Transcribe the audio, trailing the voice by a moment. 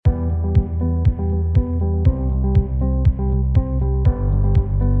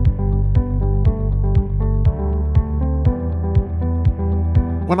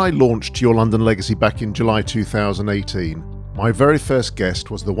When I launched Your London Legacy back in July 2018, my very first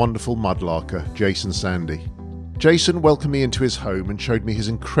guest was the wonderful Mudlarker, Jason Sandy. Jason welcomed me into his home and showed me his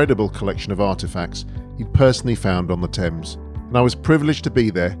incredible collection of artefacts he'd personally found on the Thames, and I was privileged to be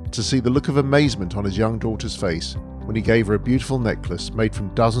there to see the look of amazement on his young daughter's face when he gave her a beautiful necklace made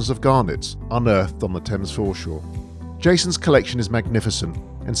from dozens of garnets unearthed on the Thames Foreshore. Jason's collection is magnificent,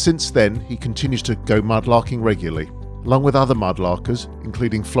 and since then he continues to go mudlarking regularly. Along with other mudlarkers,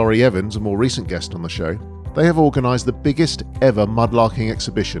 including Florrie Evans, a more recent guest on the show, they have organised the biggest ever mudlarking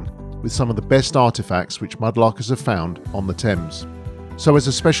exhibition with some of the best artefacts which mudlarkers have found on the Thames. So as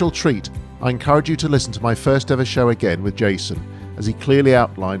a special treat, I encourage you to listen to my first ever show again with Jason, as he clearly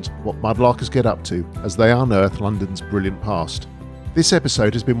outlines what mudlarkers get up to as they unearth London's brilliant past. This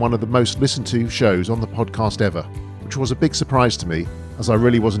episode has been one of the most listened to shows on the podcast ever, which was a big surprise to me, as I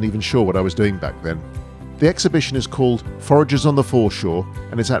really wasn't even sure what I was doing back then. The exhibition is called Foragers on the Foreshore,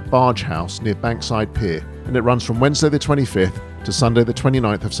 and it's at Barge House near Bankside Pier, and it runs from Wednesday the 25th to Sunday the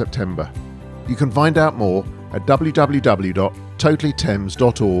 29th of September. You can find out more at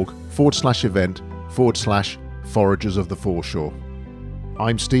www.totallythames.org/event/Foragers of the Foreshore.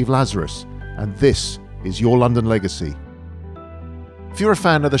 I'm Steve Lazarus, and this is Your London Legacy. If you're a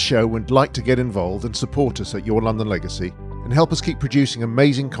fan of the show and would like to get involved and support us at Your London Legacy and help us keep producing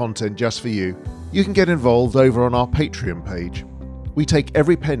amazing content just for you, you can get involved over on our Patreon page. We take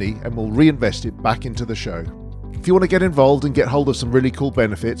every penny and we'll reinvest it back into the show. If you want to get involved and get hold of some really cool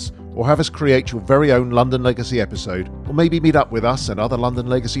benefits, or have us create your very own London Legacy episode, or maybe meet up with us and other London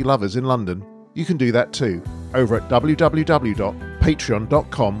Legacy lovers in London, you can do that too, over at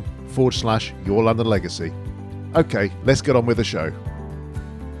www.patreon.com/Your London Legacy. Okay, let's get on with the show.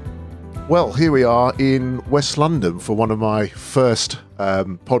 Well, here we are in West London for one of my first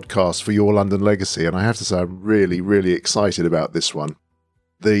podcasts for Your London Legacy, and I have to say I'm really, really excited about this one.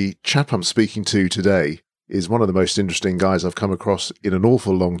 The chap I'm speaking to today is one of the most interesting guys I've come across in an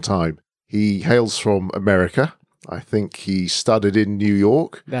awful long time. He hails from America. I think he studied in New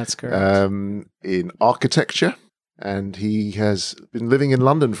York. That's correct. In architecture, and he has been living in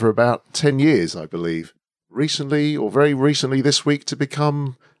London for about 10 years, I believe. Recently, or very recently this week, to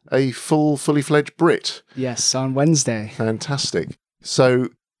become a fully fledged Brit. Yes, on Wednesday. Fantastic. So,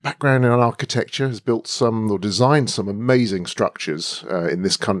 background in architecture, has built some or designed some amazing structures in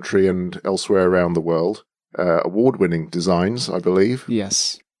this country and elsewhere around the world. Award-winning designs, I believe.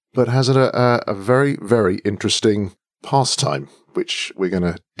 Yes. But has a very, very interesting pastime, which we're going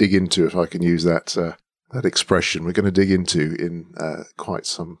to dig into, if I can use that expression. We're going to dig into in quite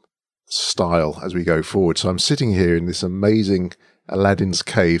some style as we go forward. So I'm sitting here in this amazing Aladdin's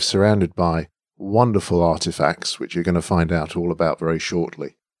cave, surrounded by wonderful artifacts, which you're going to find out all about very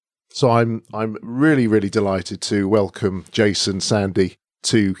shortly. So I'm really, really delighted to welcome Jason Sandy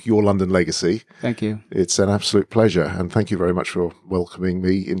to Your London Legacy. Thank you. It's an absolute pleasure, and thank you very much for welcoming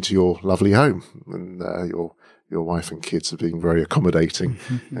me into your lovely home. And your wife and kids are being very accommodating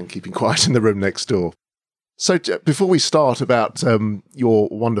and keeping quiet in the room next door. So before we start about your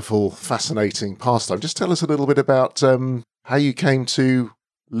wonderful, fascinating pastime, just tell us a little bit about how you came to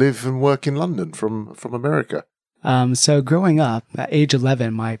live and work in London from America. So growing up, at age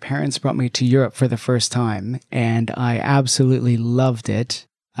 11, my parents brought me to Europe for the first time, and I absolutely loved it.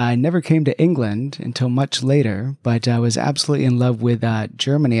 I never came to England until much later, but I was absolutely in love with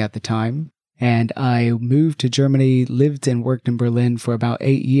Germany at the time. And I moved to Germany, lived and worked in Berlin for about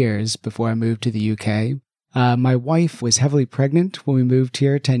 8 years before I moved to the UK. My wife was heavily pregnant when we moved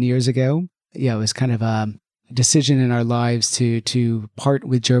here 10 years ago. Yeah, it was kind of a decision in our lives to part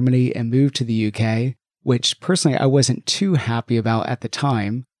with Germany and move to the UK, which personally I wasn't too happy about at the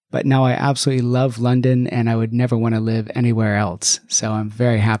time. But now I absolutely love London and I would never want to live anywhere else. So I'm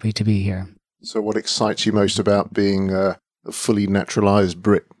very happy to be here. So what excites you most about being a fully naturalised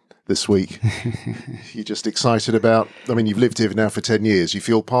Brit this week? You're just excited about, I mean, you've lived here now for 10 years. You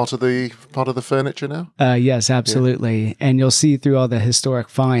feel part of the furniture now? Yes, absolutely. Yeah. And you'll see through all the historic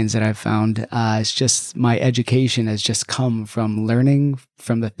finds that I've found, it's just my education has just come from learning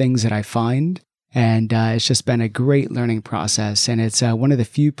from the things that I find. And it's just been a great learning process. And it's one of the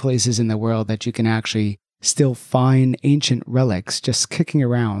few places in the world that you can actually still find ancient relics just kicking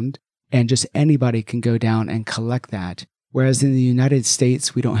around, and just anybody can go down and collect that. Whereas in the United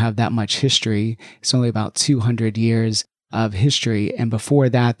States, we don't have that much history. It's only about 200 years of history. And before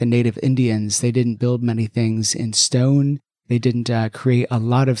that, the native Indians, they didn't build many things in stone. They didn't create a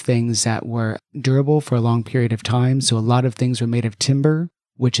lot of things that were durable for a long period of time. So a lot of things were made of timber,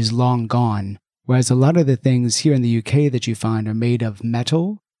 which is long gone. Whereas a lot of the things here in the UK that you find are made of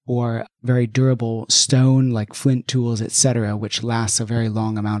metal or very durable stone like flint tools, etc., which lasts a very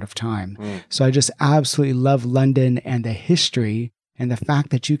long amount of time. So I just absolutely love London and the history and the fact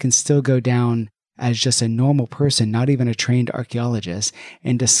that you can still go down as just a normal person, not even a trained archaeologist,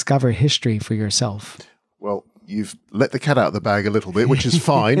 and discover history for yourself. Well, you've let the cat out of the bag a little bit, which is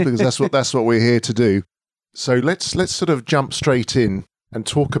fine because that's what we're here to do. So let's sort of jump straight in and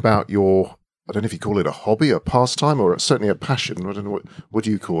talk about your, I don't know if you call it a hobby, a pastime, or certainly a passion. I don't know, what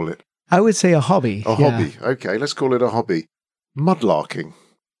do you call it? I would say a hobby. A hobby. Okay, let's call it a hobby. Mudlarking.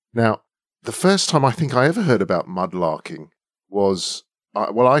 Now, the first time I think I ever heard about mudlarking was,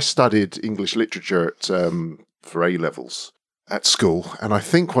 I studied English literature for A-levels at school, and I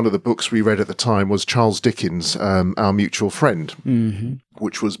think one of the books we read at the time was Charles Dickens' Our Mutual Friend,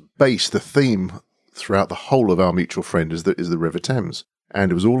 which was based, the theme throughout the whole of Our Mutual Friend is the River Thames. And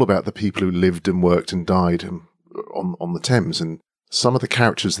it was all about the people who lived and worked and died on the Thames. And some of the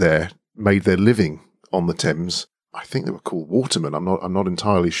characters there made their living on the Thames. I think they were called watermen. I'm not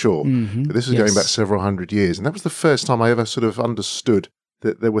entirely sure. But this was going back several hundred years. And that was the first time I ever sort of understood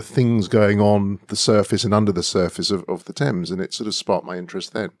that there were things going on the surface and under the surface of the Thames. And it sort of sparked my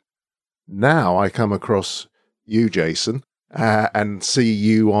interest then. Now I come across you, Jason, and see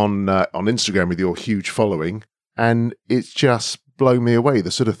you on Instagram with your huge following. And it's just blown me away,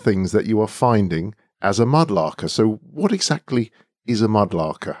 the sort of things that you are finding as a mudlarker. So what exactly is a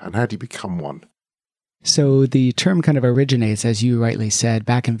mudlarker and how do you become one? So the term kind of originates, as you rightly said,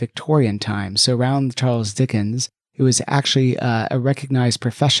 back in Victorian times. So around Charles Dickens, it was actually a recognized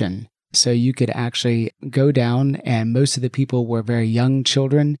profession. So you could actually go down, and most of the people were very young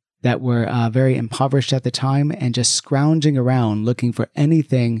children that were very impoverished at the time and just scrounging around looking for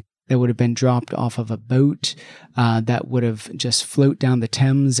anything that would have been dropped off of a boat that would have just float down the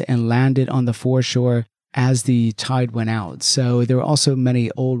Thames and landed on the foreshore as the tide went out. So there were also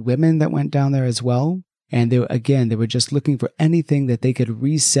many old women that went down there as well. And they were just looking for anything that they could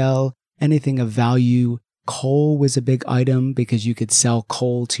resell, anything of value. Coal was a big item because you could sell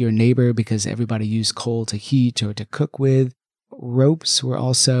coal to your neighbor because everybody used coal to heat or to cook with. Ropes were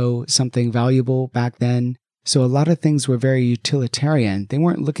also something valuable back then. So a lot of things were very utilitarian. They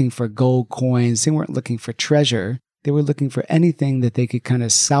weren't looking for gold coins. They weren't looking for treasure. They were looking for anything that they could kind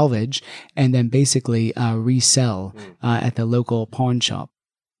of salvage and then basically resell at the local pawn shop.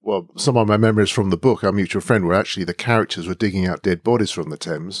 Well, some of my memories from the book, Our Mutual Friend, were actually the characters were digging out dead bodies from the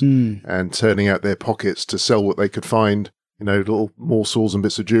Thames and turning out their pockets to sell what they could find, little morsels and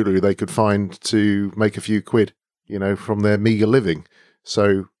bits of jewellery they could find to make a few quid, from their meagre living.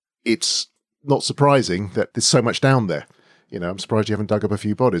 So it's not surprising that there's so much down there. I'm surprised you haven't dug up a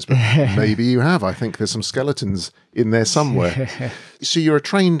few bodies, but maybe you have. I think there's some skeletons in there somewhere. So you're a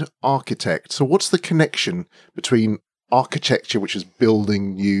trained architect. So what's the connection between architecture, which is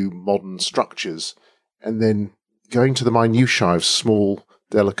building new modern structures, and then going to the minutiae of small,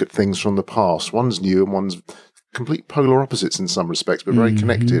 delicate things from the past? One's new and one's complete polar opposites in some respects, but very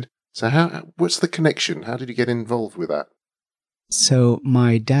connected. So what's the connection? How did you get involved with that? So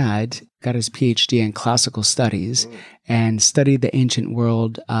my dad got his PhD in classical studies and studied the ancient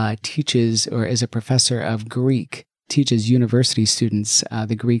world, teaches or is a professor of Greek, teaches university students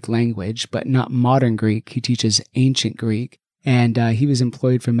the Greek language, but not modern Greek. He teaches ancient Greek. And he was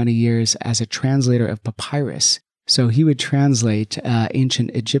employed for many years as a translator of papyrus. So he would translate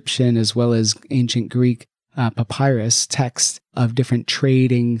ancient Egyptian as well as ancient Greek papyrus texts of different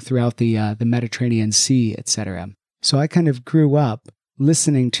trading throughout the Mediterranean Sea, etc. So I kind of grew up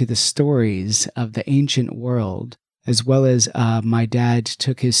listening to the stories of the ancient world, as well as my dad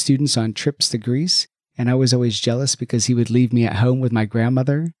took his students on trips to Greece. And I was always jealous because he would leave me at home with my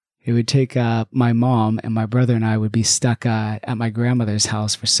grandmother. It would take my mom and my brother and I would be stuck at my grandmother's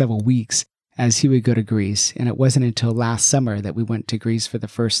house for several weeks as he would go to Greece. And it wasn't until last summer that we went to Greece for the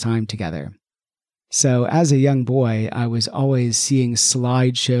first time together. So as a young boy, I was always seeing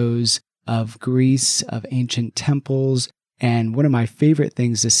slideshows of Greece, of ancient temples. And one of my favorite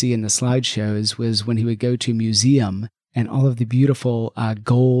things to see in the slideshows was when he would go to a museum and all of the beautiful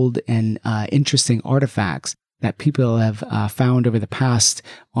gold and interesting artifacts that people have found over the past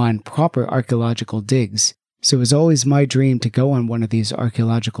on proper archaeological digs. So it was always my dream to go on one of these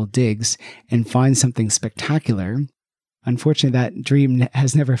archaeological digs and find something spectacular. Unfortunately, that dream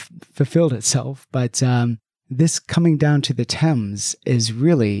has never fulfilled itself, but this coming down to the Thames is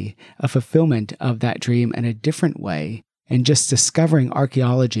really a fulfillment of that dream in a different way, and just discovering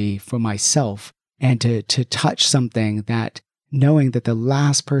archaeology for myself and to touch something that, knowing that the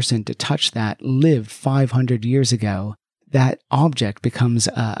last person to touch that lived 500 years ago, that object becomes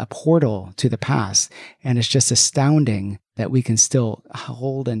a portal to the past. And it's just astounding that we can still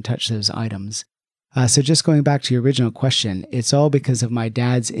hold and touch those items. So just going back to your original question, it's all because of my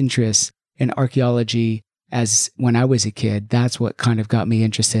dad's interest in archaeology as when I was a kid. That's what kind of got me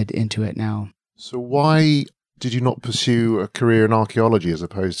interested into it now. So why did you not pursue a career in archaeology as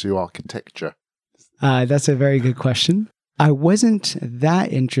opposed to architecture? That's a very good question. I wasn't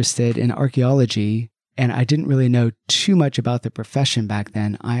that interested in archaeology, and I didn't really know too much about the profession back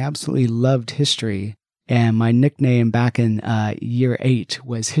then. I absolutely loved history. And my nickname back in year 8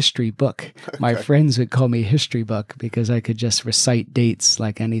 was History Book. Okay. My friends would call me History Book because I could just recite dates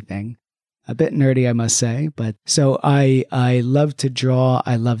like anything. A bit nerdy, I must say. But so I love to draw.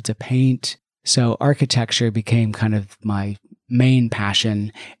 I love to paint. So architecture became kind of my main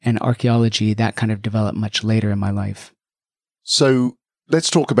passion, and archaeology, that kind of developed much later in my life. So let's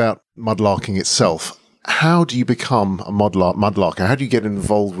talk about mudlarking itself. How do you become a mudlarker? How do you get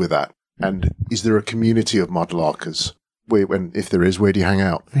involved with that? And is there a community of mudlarkers? If there is, where do you hang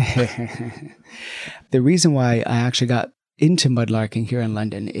out? The reason why I actually got into mudlarking here in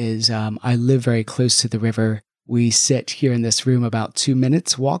London is I live very close to the river. We sit here in this room about 2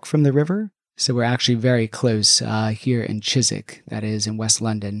 minutes walk from the river. So we're actually very close here in Chiswick, that is in West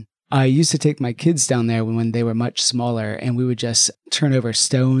London. I used to take my kids down there when they were much smaller, and we would just turn over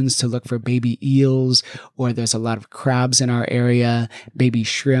stones to look for baby eels, or there's a lot of crabs in our area, baby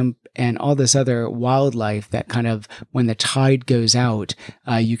shrimp, and all this other wildlife that kind of, when the tide goes out,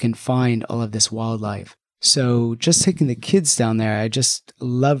 you can find all of this wildlife. So just taking the kids down there, I just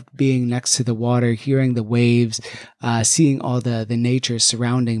loved being next to the water, hearing the waves, seeing all the nature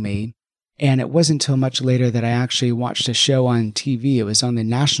surrounding me. And it wasn't until much later that I actually watched a show on TV. It was on the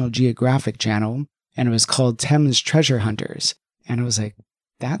National Geographic channel, and it was called Thames Treasure Hunters. And I was like,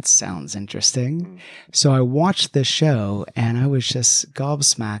 that sounds interesting. So I watched the show, and I was just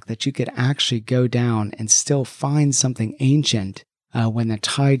gobsmacked that you could actually go down and still find something ancient when the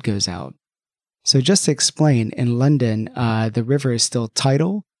tide goes out. So just to explain, in London, the river is still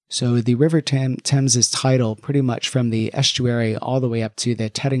tidal. So the River Thames is tidal pretty much from the estuary all the way up to the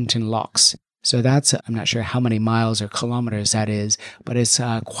Teddington Locks. So that's, I'm not sure how many miles or kilometers that is, but it's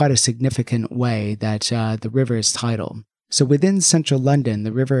quite a significant way that the river is tidal. So within central London,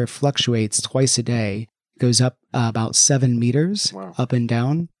 the river fluctuates twice a day, goes up about 7 meters up and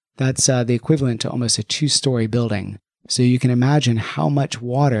down. That's the equivalent to almost a 2-story building. So you can imagine how much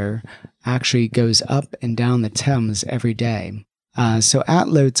water actually goes up and down the Thames every day. So at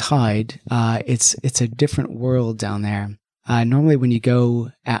low tide, it's a different world down there. Normally when you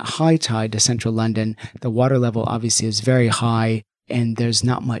go at high tide to central London, the water level obviously is very high and there's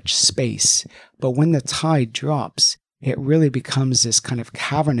not much space. But when the tide drops, it really becomes this kind of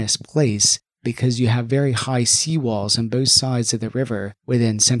cavernous place because you have very high seawalls on both sides of the river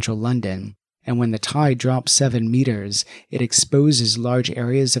within central London. And when the tide drops 7 meters, it exposes large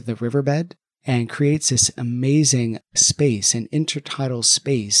areas of the riverbed and creates this amazing space, an intertidal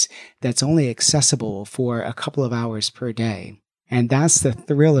space that's only accessible for a couple of hours per day. And that's the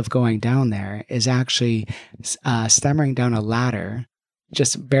thrill of going down there, is actually stammering down a ladder,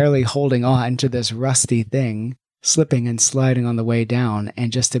 just barely holding on to this rusty thing, slipping and sliding on the way down,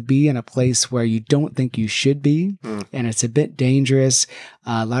 and just to be in a place where you don't think you should be, and it's a bit dangerous,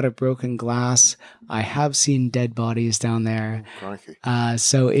 a lot of broken glass. I have seen dead bodies down there.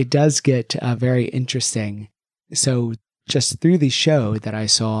 So it does get very interesting. So just through the show that I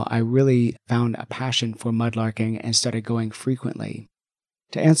saw, I really found a passion for mudlarking and started going frequently.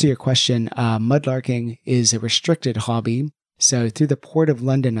 To answer your question, mudlarking is a restricted hobby. So through the Port of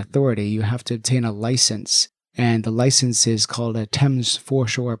London Authority, you have to obtain a license. And the license is called a Thames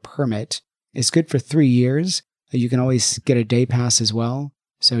Foreshore permit. It's good for 3 years. You can always get a day pass as well.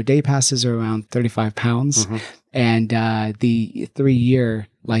 So day passes are around £35, and the 3-year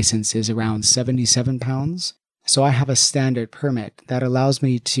license is around £77. So I have a standard permit that allows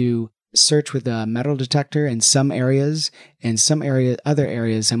me to search with a metal detector in some areas. In some other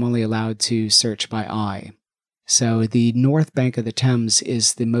areas, I'm only allowed to search by eye. So the north bank of the Thames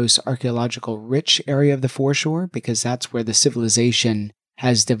is the most archaeological rich area of the foreshore because that's where the civilization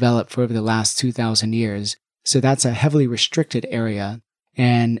has developed for over the last 2,000 years. So that's a heavily restricted area,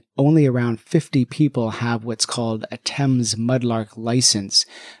 and only around 50 people have what's called a Thames Mudlark license,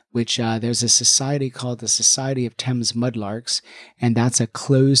 which there's a society called the Society of Thames Mudlarks, and that's a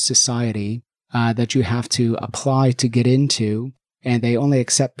closed society that you have to apply to get into, and they only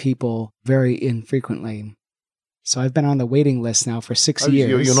accept people very infrequently. So I've been on the waiting list now for 6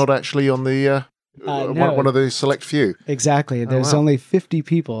 years. You're not actually on the No, One of the select few. exactly. There's only 50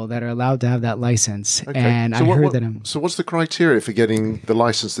 people that are allowed to have that license. Okay. And So I heard that So what's the criteria for getting the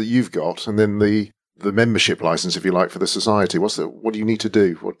license that you've got, and then the membership license, if you like, for the society? What do you need to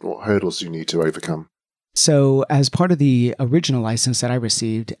do? What hurdles do you need to overcome? So, as part of the original license that I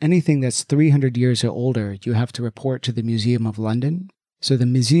received, anything that's 300 years or older, you have to report to the Museum of London. So, the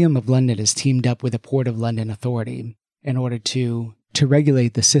Museum of London is teamed up with the Port of London Authority in order to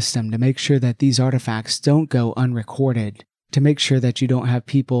regulate the system, to make sure that these artifacts don't go unrecorded, to make sure that you don't have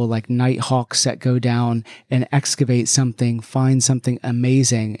people like night hawks that go down and excavate something, find something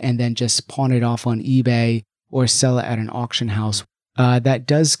amazing, and then just pawn it off on eBay or sell it at an auction house. That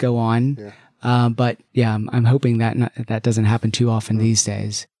does go on. Yeah. But yeah, I'm hoping that that doesn't happen too often these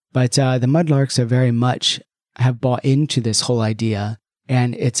days. But the Mudlarks are very much have bought into this whole idea,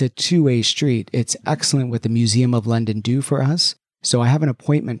 and it's a two-way street. It's excellent what the Museum of London do for us. So I have an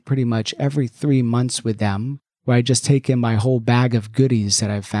appointment pretty much every 3 months with them, where I just take in my whole bag of goodies that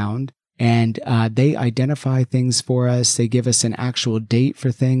I've found, and they identify things for us. They give us an actual date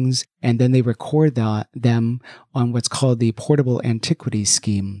for things, and then they record them on what's called the Portable Antiquities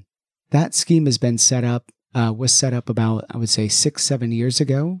Scheme. That scheme has been was set up about, I would say, 6-7 years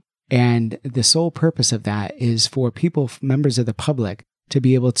ago. And the sole purpose of that is for people, members of the public, to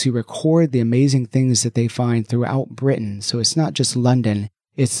be able to record the amazing things that they find throughout Britain. So it's not just London,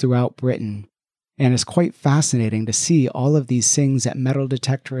 it's throughout Britain. And it's quite fascinating to see all of these things that metal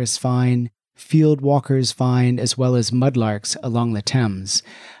detectorists find, field walkers find, as well as mudlarks along the Thames.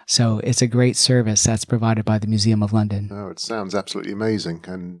 So it's a great service that's provided by the Museum of London. Oh, it sounds absolutely amazing.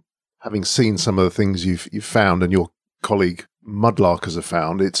 And having seen some of the things you've found and your colleague Mudlarkers have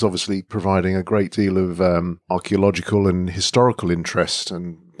found, it's obviously providing a great deal of archaeological and historical interest,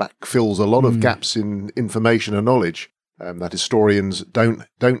 and backfills a lot of gaps in information and knowledge that historians don't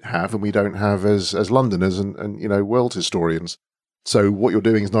have, and we don't have as Londoners and world historians. So what you're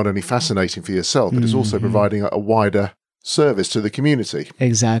doing is not only fascinating for yourself, but it's also providing a wider service to the community.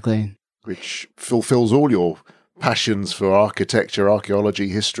 Exactly. Which fulfills all your passions for architecture, archaeology,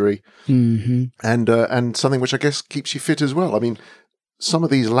 history, and something which I guess keeps you fit as well. I mean, some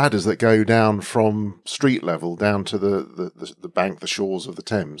of these ladders that go down from street level down to the bank, the shores of the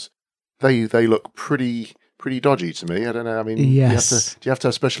Thames, they look pretty dodgy to me. I don't know. I mean, yes. Do you have to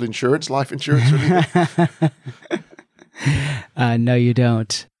have special insurance, life insurance, or anything? No, you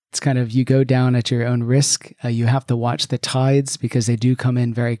don't. It's kind of, you go down at your own risk. You have to watch the tides because they do come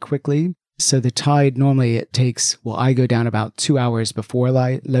in very quickly. So the tide, normally it takes, I go down about 2 hours before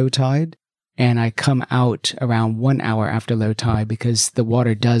low tide, and I come out around 1 hour after low tide because the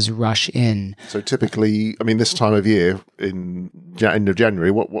water does rush in. So typically, I mean, this time of year, in end of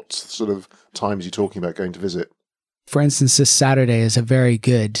January, what sort of times are you talking about going to visit? For instance, this Saturday is a very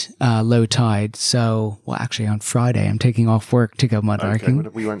good low tide. So, actually on Friday, I'm taking off work to go mudlarking. Okay,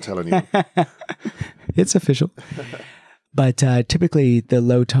 we won't tell anyone. It's official. But typically the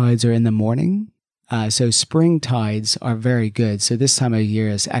low tides are in the morning. So spring tides are very good. So this time of year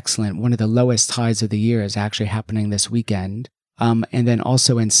is excellent. One of the lowest tides of the year is actually happening this weekend. And then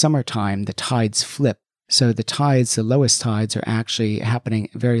also in summertime, the tides flip. So the lowest tides are actually happening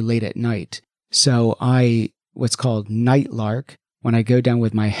very late at night. So what's called night lark, when I go down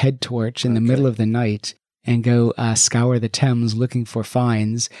with my head torch in the middle of the night and go scour the Thames looking for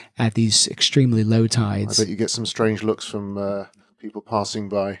finds at these extremely low tides. I bet you get some strange looks from people passing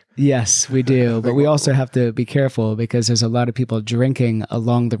by. Yes, we do. But we also have to be careful because there's a lot of people drinking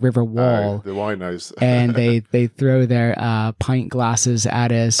along the river wall. The winos. And they throw their pint glasses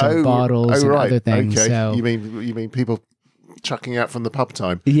at us, and bottles and other things. Okay. So, you mean people chucking out from the pub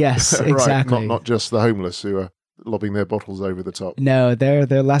time? Yes, right. exactly. Not just the homeless who are lobbing their bottles over the top. No, they're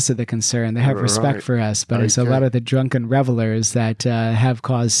less of the concern. They have respect for us, but it's a lot of the drunken revelers that have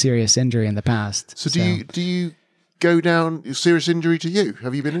caused serious injury in the past. So do you go down serious injury to you?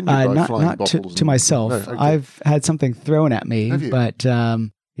 Have you been injured by flying bottles? Not to myself. No, okay. I've had something thrown at me, but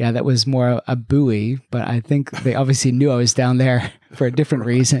that was more a buoy. But I think they obviously knew I was down there for a different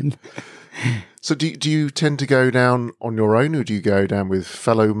reason. So do you tend to go down on your own, or do you go down with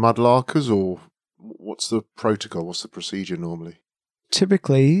fellow mudlarkers, or what's the protocol? What's the procedure normally?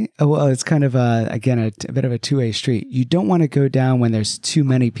 Typically, it's kind of a bit of a two-way street. You don't want to go down when there's too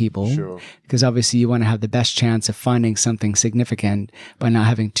many people, because obviously you want to have the best chance of finding something significant by not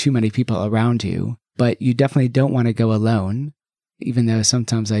having too many people around you. But you definitely don't want to go alone, even though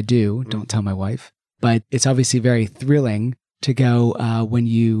sometimes I do. Don't tell my wife. But it's obviously very thrilling to go when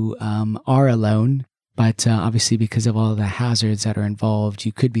you are alone. But obviously, because of all the hazards that are involved,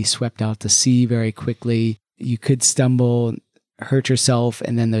 you could be swept out to sea very quickly. You could stumble hurt yourself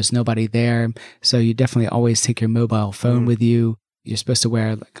and then there's nobody there. So you definitely always take your mobile phone with you. You're supposed to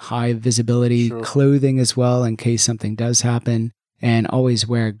wear like high visibility clothing as well in case something does happen, and always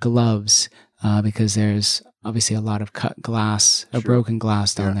wear gloves because there's obviously a lot of cut glass or broken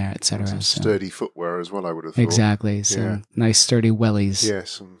glass down there, etc. Some sturdy footwear as well, I would have thought. Exactly. Some nice sturdy wellies.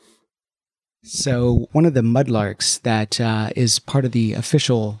 Yes. So one of the Mudlarks that is part of the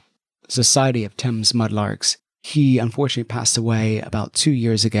official Society of Thames Mudlarks, he unfortunately passed away about 2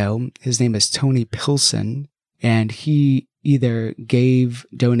 years ago. His name is Tony Pilson, and he either gave,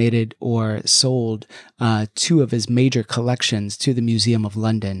 donated, or sold 2 of his major collections to the Museum of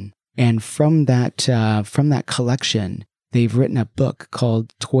London. And from that collection, they've written a book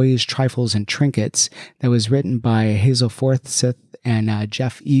called Toys, Trifles, and Trinkets that was written by Hazel Forsyth and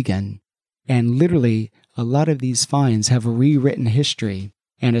Jeff Egan. And literally, a lot of these finds have rewritten history,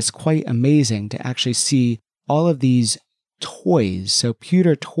 and it's quite amazing to actually see all of these toys, so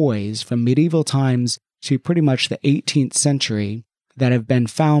pewter toys from medieval times to pretty much the 18th century that have been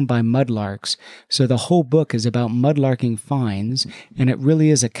found by mudlarks. So the whole book is about mudlarking finds, and it really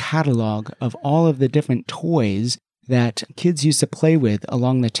is a catalog of all of the different toys that kids used to play with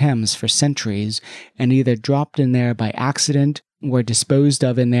along the Thames for centuries and either dropped in there by accident or disposed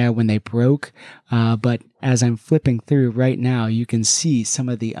of in there when they broke. But as I'm flipping through right now, you can see some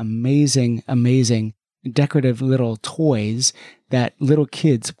of the amazing, amazing decorative little toys that little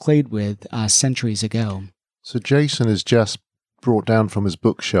kids played with centuries ago. So Jason has just brought down from his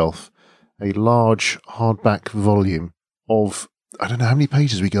bookshelf a large hardback volume of, I don't know how many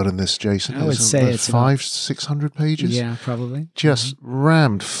pages we got in this, Jason. I would say it's 500-600 pages. Yeah, probably. Just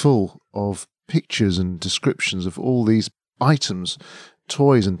rammed full of pictures and descriptions of all these items,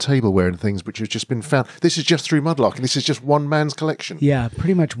 toys and tableware and things which have just been found. This is just through Mudlark, and this is just one man's collection. Yeah,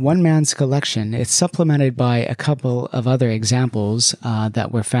 pretty much one man's collection. It's supplemented by a couple of other examples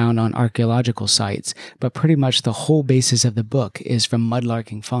that were found on archaeological sites, but pretty much the whole basis of the book is from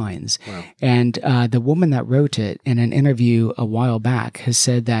mudlarking finds. Wow. And the woman that wrote it in an interview a while back has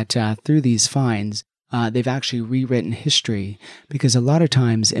said that through these finds, they've actually rewritten history, because a lot of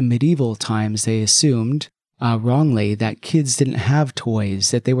times in medieval times they assumed wrongly that kids didn't have toys,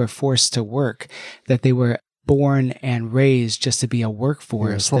 that they were forced to work, that they were born and raised just to be a workforce.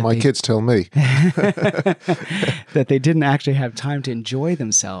 Yeah, that's what my kids tell me. That they didn't actually have time to enjoy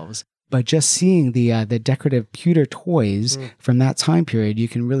themselves. But just seeing the decorative pewter toys from that time period, you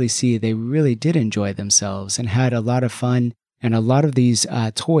can really see they really did enjoy themselves and had a lot of fun. And a lot of these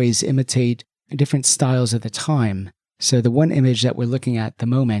toys imitate different styles of the time. So the one image that we're looking at the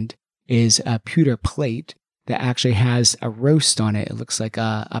moment is a pewter plate that actually has a roast on it. It looks like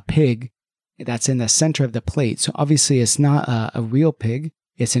a pig that's in the center of the plate. So obviously it's not a real pig.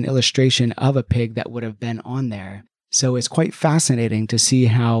 It's an illustration of a pig that would have been on there. So it's quite fascinating to see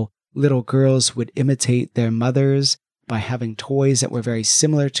how little girls would imitate their mothers by having toys that were very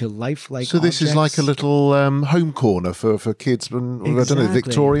similar to lifelike So this objects. is like a little home corner for kids when, I don't know,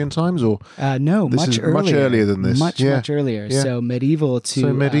 Victorian times, or? No, this much is earlier. much earlier than this. Much earlier. Yeah. So medieval to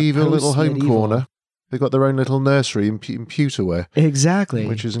So medieval little home post-medieval. corner. They've got their own little nursery in pewterware. Exactly.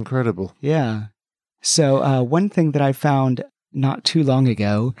 Which is incredible. Yeah. So one thing that I found not too long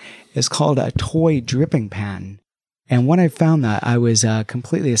ago is called a toy dripping pan. And when I found that, I was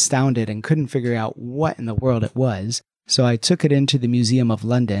completely astounded and couldn't figure out what in the world it was. So I took it into the Museum of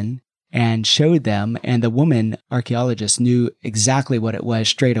London and showed them, and the woman archaeologist knew exactly what it was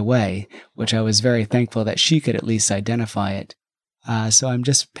straight away, which I was very thankful that she could at least identify it. So I'm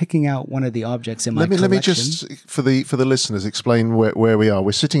just picking out one of the objects in my collection. Let me just, for the listeners, explain where we are.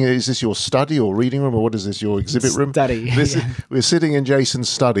 We're sitting. Is this your study or reading room, or what is this? Your exhibit room? Study. We're sitting in Jason's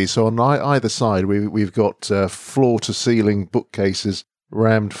study. So on either side, we've got floor-to-ceiling bookcases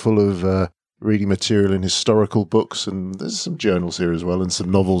rammed full of reading material and historical books, and there's some journals here as well, and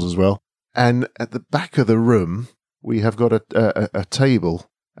some novels as well. And at the back of the room, we have got a table.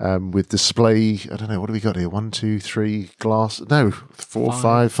 With display, I don't know, what do we got here? 1, 2, 3 glass, no,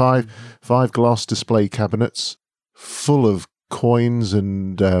 4, 5 glass display cabinets full of coins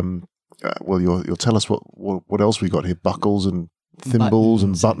and, well, you'll tell us what else we got here, buckles and thimbles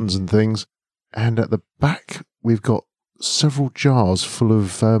and buttons and things. And at the back, we've got several jars full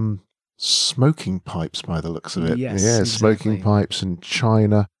of smoking pipes by the looks of it. Yes, yeah, exactly. Smoking pipes and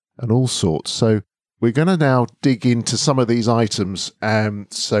china and all sorts. So we're going to now dig into some of these items.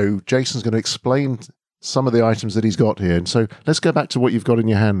 So Jason's going to explain some of the items that he's got here. And so let's go back to what you've got in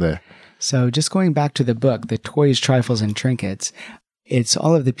your hand there. So just going back to the book, the Toys, Trifles, and Trinkets, it's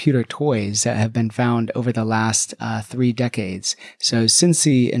all of the pewter toys that have been found over the last 3 decades. So since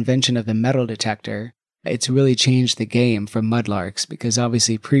the invention of the metal detector, it's really changed the game for mudlarks, because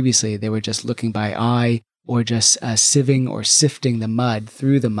obviously previously they were just looking by eye or just sieving or sifting the mud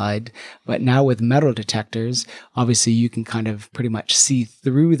through the mud. But now with metal detectors, obviously you can kind of pretty much see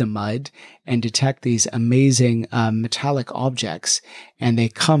through the mud and detect these amazing metallic objects. And they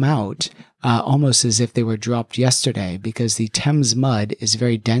come out almost as if they were dropped yesterday, because the Thames mud is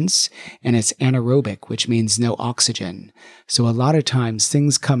very dense and it's anaerobic, which means no oxygen. So a lot of times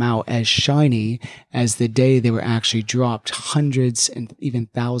things come out as shiny as the day they were actually dropped hundreds and even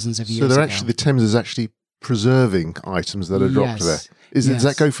thousands of years ago. So the Thames is actually preserving items that are dropped there. Does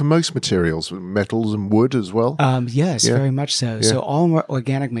that go for most materials, metals and wood as well? Yes, very much so. Yeah. So all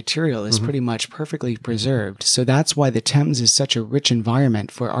organic material is pretty much perfectly preserved. So that's why the Thames is such a rich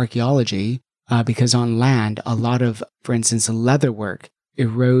environment for archaeology, because on land, a lot of, for instance, leather work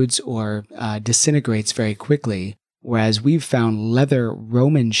erodes or disintegrates very quickly. Whereas we've found leather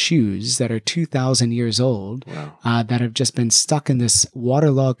Roman shoes that are 2,000 years old, that have just been stuck in this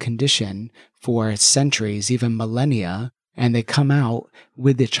waterlogged condition for centuries, even millennia, and they come out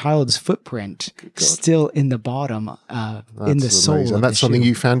with the child's footprint still in the bottom, in the sole of the shoe. And that's something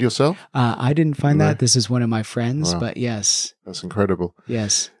you found yourself? I didn't find that. This is one of my friends, but yes. That's incredible.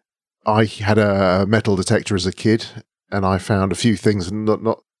 Yes. I had a metal detector as a kid, and I found a few things,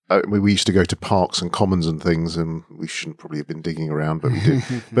 we used to go to parks and commons and things, and we shouldn't probably have been digging around, but we did.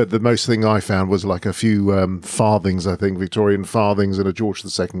 But the most thing I found was like a few farthings, I think, Victorian farthings and a George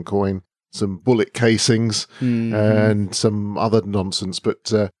II coin, some bullet casings, and some other nonsense.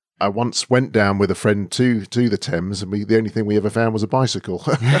 But I once went down with a friend to the Thames, and the only thing we ever found was a bicycle.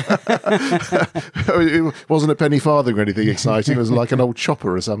 It wasn't a penny farthing or anything exciting. It was like an old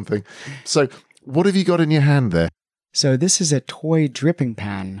chopper or something. So what have you got in your hand there? So this is a toy dripping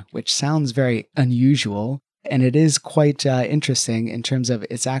pan, which sounds very unusual, and it is quite interesting in terms of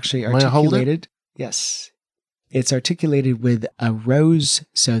it's actually articulated. May I hold it? Yes. It's articulated with a rose.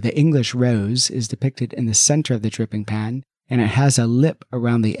 So the English rose is depicted in the center of the dripping pan, and it has a lip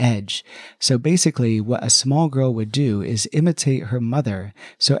around the edge. So basically what a small girl would do is imitate her mother.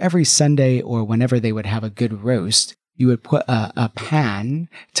 So every Sunday or whenever they would have a good roast, you would put a pan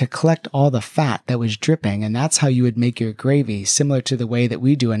to collect all the fat that was dripping, and that's how you would make your gravy, similar to the way that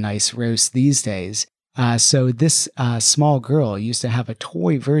we do a nice roast these days. So this small girl used to have a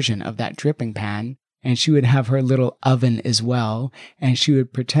toy version of that dripping pan, and she would have her little oven as well, and she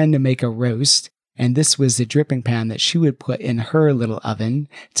would pretend to make a roast, and this was the dripping pan that she would put in her little oven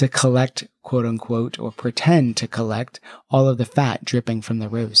to collect, quote unquote, or pretend to collect all of the fat dripping from the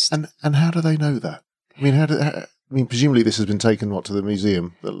roast. And how do they know that? I mean, presumably this has been taken, to the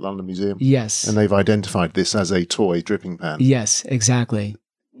museum, the London Museum? Yes. And they've identified this as a toy dripping pan? Yes, exactly.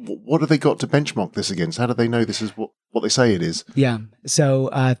 What have they got to benchmark this against? How do they know this is what they say it is? Yeah.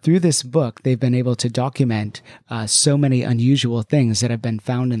 So through this book, they've been able to document so many unusual things that have been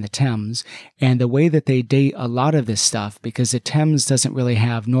found in the Thames. And the way that they date a lot of this stuff, because the Thames doesn't really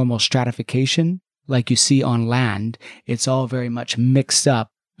have normal stratification like you see on land, it's all very much mixed up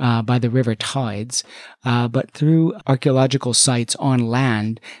by the river tides. But through archaeological sites on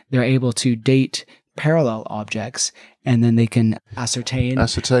land, they're able to date parallel objects, and then they can ascertain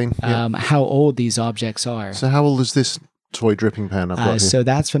how old these objects are. So how old is this toy dripping pan I've got here? So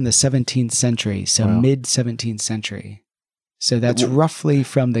that's from the 17th century, mid-17th century. So that's roughly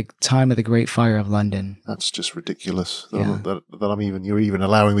from the time of the Great Fire of London. That's just ridiculous that you're even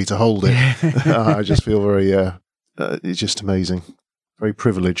allowing me to hold it. I just feel very, it's just amazing. Very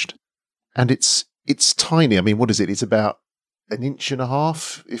privileged. And it's tiny. I mean, what is it? It's about 1.5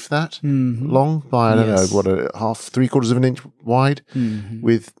 inches, if that, long by, I don't know, 3/4 of an inch wide,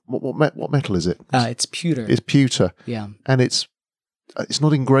 with, what metal is it? It's pewter. It's pewter. Yeah. And it's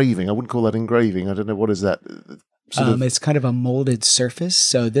not engraving. I wouldn't call that engraving. I don't know, what is that? It's kind of a molded surface.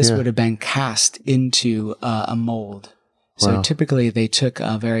 So this would have been cast into a mold. So typically they took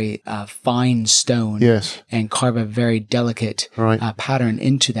a very fine stone and carve a very delicate pattern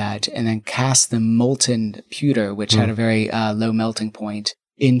into that, and then cast the molten pewter, which had a very low melting point,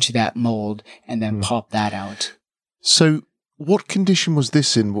 into that mold, and then pop that out. So what condition was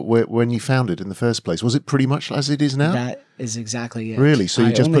this in when you found it in the first place? Was it pretty much as it is now? That is exactly it. Really? So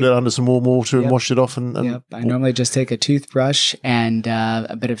you just put it under some warm water and washed it off? Yep. I normally just take a toothbrush and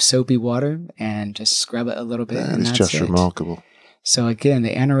a bit of soapy water and just scrub it a little bit. And it's just remarkable. So again,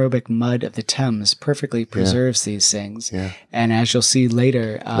 the anaerobic mud of the Thames perfectly preserves these things. Yeah. And as you'll see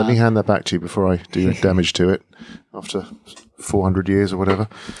later... Let me hand that back to you before I do damage to it after 400 years or whatever.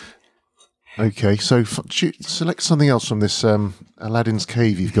 Okay, so select something else from this Aladdin's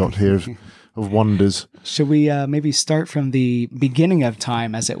cave you've got here of wonders. Should we maybe start from the beginning of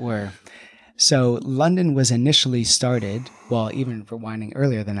time, as it were? So London was initially started, well, even rewinding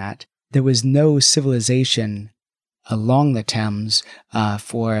earlier than that, there was no civilization along the Thames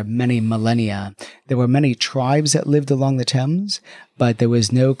for many millennia. There were many tribes that lived along the Thames, but there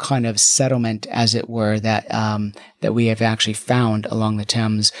was no kind of settlement, as it were, that we have actually found along the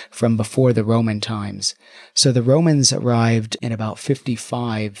Thames from before the Roman times. So the Romans arrived in about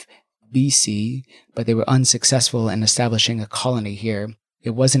 55 BC, but they were unsuccessful in establishing a colony here.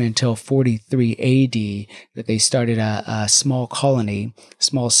 It wasn't until 43 AD that they started a small colony,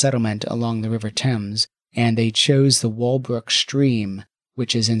 small settlement along the River Thames, and they chose the Walbrook Stream,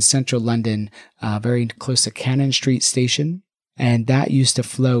 which is in central London, very close to Cannon Street Station, and that used to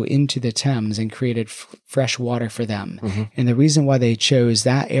flow into the Thames and created fresh water for them. Mm-hmm. And the reason why they chose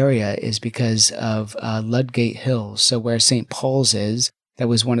that area is because of Ludgate Hill, so where St. Paul's is. That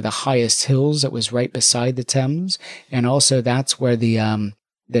was one of the highest hills that was right beside the Thames. And also that's where the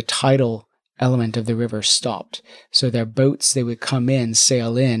tidal element of the river stopped. So their boats, they would come in,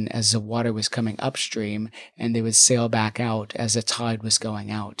 sail in as the water was coming upstream, and they would sail back out as the tide was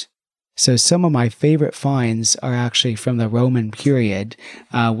going out. So some of my favorite finds are actually from the Roman period,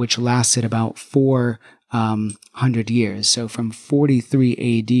 which lasted about 400 years. So from 43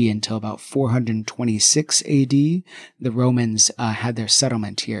 AD until about 426 AD, the Romans had their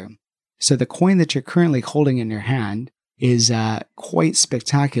settlement here. So the coin that you're currently holding in your hand is quite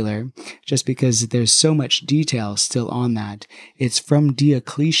spectacular just because there's so much detail still on that. It's from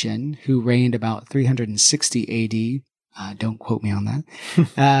Diocletian, who reigned about 360 AD. Don't quote me on that.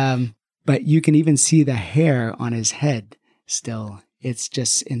 But you can even see the hair on his head still. It's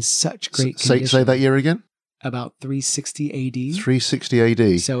just in such great condition. Say that year again? About 360 AD. 360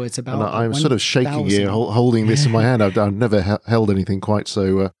 AD. So it's about. And I'm sort of shaking here, holding this in my hand. I've never held anything quite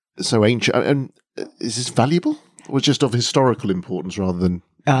so ancient. And is this valuable, or just of historical importance rather than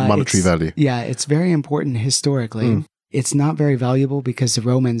monetary value? Yeah, it's very important historically. It's not very valuable because the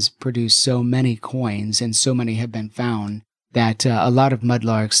Romans produced so many coins, and so many have been found, that a lot of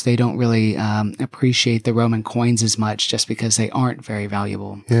mudlarks, they don't really appreciate the Roman coins as much just because they aren't very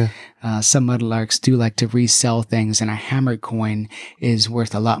valuable. Yeah. Some mudlarks do like to resell things, and a hammered coin is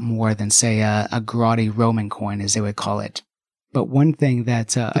worth a lot more than, say, a grotty Roman coin, as they would call it. But one thing that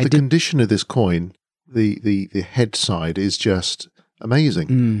the condition of this coin, the head side is just amazing.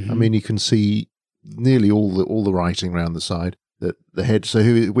 Mm-hmm. I mean, you can see nearly all the writing around the side. The head. So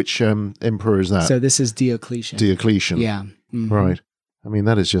which emperor is that? So this is Diocletian. Diocletian. Yeah. Mm-hmm. Right. I mean,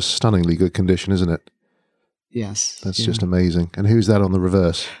 that is just stunningly good condition, isn't it? Yes. That's just amazing. And who's that on the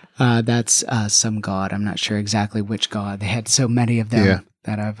reverse? That's some god. I'm not sure exactly which god. They had so many of them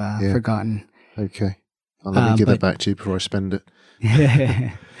that I've forgotten. Okay. Let me give that back to you before I spend it.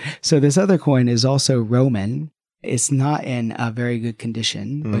 So this other coin is also Roman. It's not in a very good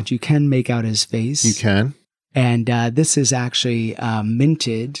condition, but you can make out his face. You can. And this is actually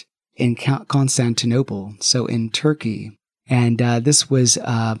minted in Constantinople, so in Turkey. And this was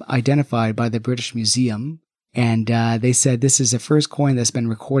identified by the British Museum. And they said this is the first coin that's been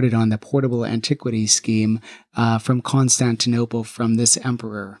recorded on the portable antiquities scheme from Constantinople from this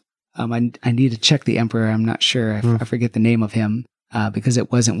emperor. I need to check the emperor. I'm not sure. I forget the name of him because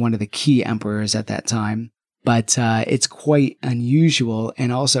it wasn't one of the key emperors at that time. But it's quite unusual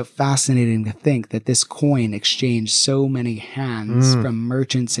and also fascinating to think that this coin exchanged so many hands from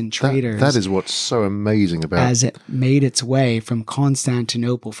merchants and traders. That is what's so amazing about it. As it made its way from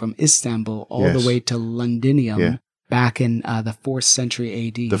Constantinople, from Istanbul, all the way to Londinium back in the 4th century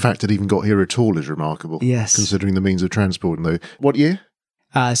AD. The fact it even got here at all is remarkable. Yes. Considering the means of transport. Though. What year?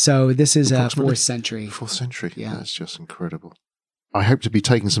 So this is 4th century. 4th century. Yeah. That's just incredible. I hope to be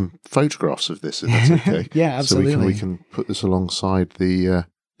taking some photographs of this, if that's okay. Yeah, absolutely. So we can put this alongside the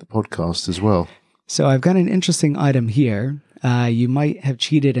podcast as well. So I've got an interesting item here. You might have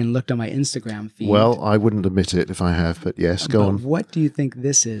cheated and looked on my Instagram feed. Well, I wouldn't admit it if I have, but yes, go on. What do you think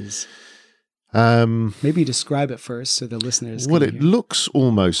this is? Maybe describe it first so the listeners can Well, it looks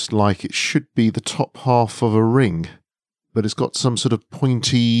almost like it should be the top half of a ring, but it's got some sort of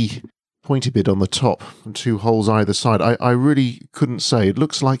pointy bit on the top and 2 holes either side. I really couldn't say. It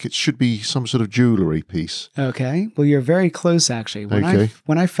looks like it should be some sort of jewellery piece. Okay. Well, you're very close, actually.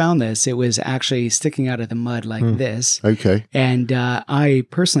 When I found this, it was actually sticking out of the mud like this. Okay. And I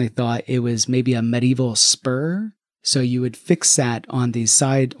personally thought it was maybe a medieval spur. So you would fix that on the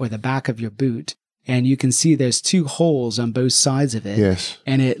side or the back of your boot. And you can see there's 2 holes on both sides of it. Yes.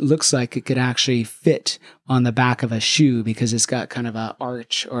 And it looks like it could actually fit on the back of a shoe because it's got kind of an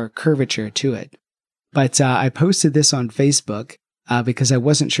arch or curvature to it. But I posted this on Facebook, because I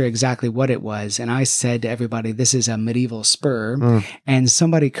wasn't sure exactly what it was. And I said to everybody, this is a medieval spur. And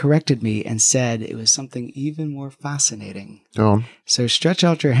somebody corrected me and said it was something even more fascinating. Go on. So stretch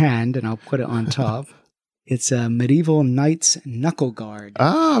out your hand and I'll put it on top. It's a medieval knight's knuckle guard.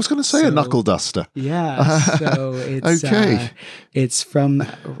 I was going to say a knuckle duster. Yeah, so it's Okay. It's from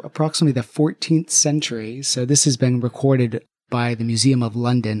approximately the 14th century. So this has been recorded by the Museum of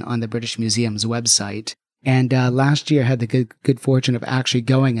London on the British Museum's website. And last year I had the good fortune of actually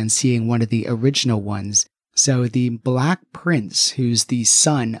going and seeing one of the original ones. So the Black Prince, who's the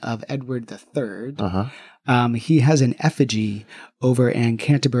son of Edward III, he has an effigy over in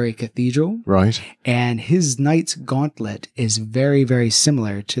Canterbury Cathedral. Right. And his knight's gauntlet is very, very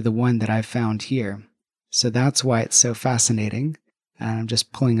similar to the one that I found here. So that's why it's so fascinating. And I'm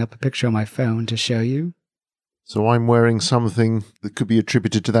just pulling up a picture on my phone to show you. So I'm wearing something that could be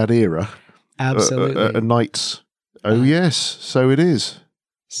attributed to that era. Absolutely. A knight's. Oh, yes. So it is.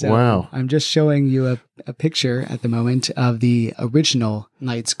 So wow. I'm just showing you a picture at the moment of the original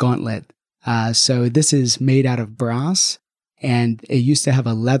knight's gauntlet. So this is made out of brass, and it used to have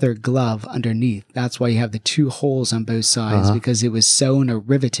a leather glove underneath. That's why you have the two holes on both sides, because it was sewn or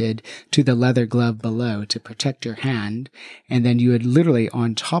riveted to the leather glove below to protect your hand. And then you would literally,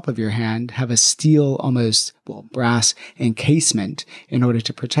 on top of your hand, have a steel, almost, brass encasement in order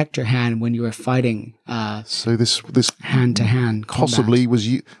to protect your hand when you were fighting. So this hand-to-hand possibly was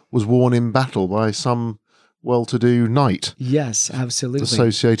worn in battle by some well-to-do knight. Yes, absolutely.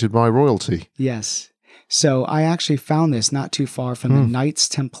 Associated by royalty. Yes. So I actually found this not too far from the Knights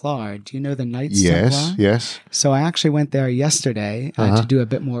Templar. Do you know the Knights Templar? Yes. So I actually went there yesterday to do a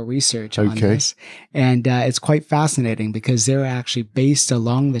bit more research on this. And it's quite fascinating because they're actually based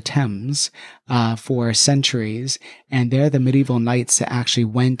along the Thames for centuries. And they're the medieval knights that actually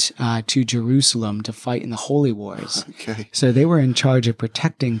went to Jerusalem to fight in the Holy Wars. Okay. So they were in charge of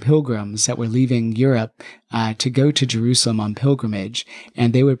protecting pilgrims that were leaving Europe to go to Jerusalem on pilgrimage,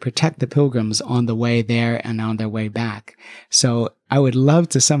 and they would protect the pilgrims on the way there and on their way back. So I would love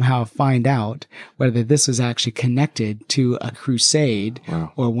to somehow find out whether this was actually connected to a crusade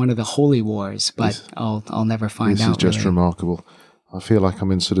or one of the holy wars, but I'll never find out. This is just really. remarkable. I feel like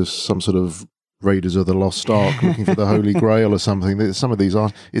I'm in some sort of Raiders of the Lost Ark looking for the Holy Grail or something. Some of these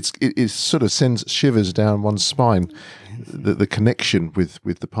are. It sort of sends shivers down one's spine. The connection with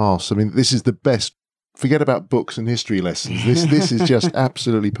the past. I mean, this is the best. Forget about books and history lessons. This is just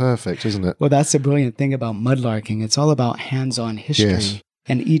absolutely perfect, isn't it? Well, that's the brilliant thing about mudlarking. It's all about hands-on history. Yes.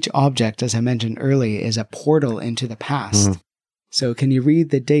 And each object, as I mentioned earlier, is a portal into the past. So can you read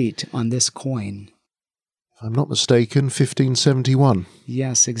the date on this coin? If I'm not mistaken, 1571.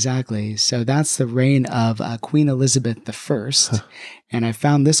 Yes, exactly. So that's the reign of Queen Elizabeth I. And I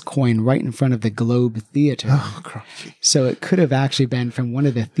found this coin right in front of the Globe Theatre. Oh, crikey. So it could have actually been from one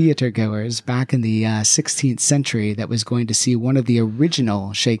of the theater goers back in the 16th century that was going to see one of the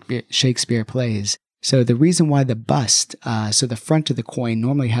original Shakespeare plays. So the reason why the bust, so the front of the coin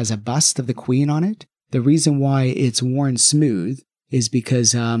normally has a bust of the Queen on it. The reason why it's worn smooth is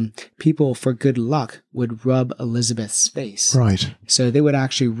because people, for good luck, would rub Elizabeth's face. Right. So they would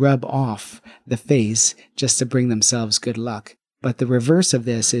actually rub off the face just to bring themselves good luck. But the reverse of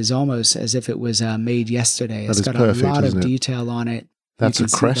this is almost as if it was made yesterday. It's got a lot of detail on it. That's a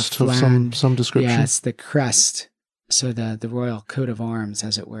crest of some description? Yeah, it's the crest. So the royal coat of arms,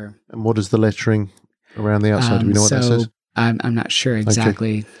 as it were. And what is the lettering around the outside? Do we know what that says? I'm not sure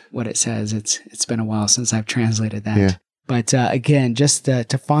exactly what it says. It's been a while since I've translated that. Yeah. But again, just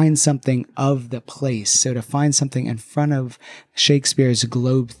to find something of the place, so to find something in front of Shakespeare's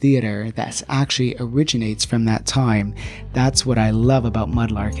Globe Theatre that actually originates from that time, that's what I love about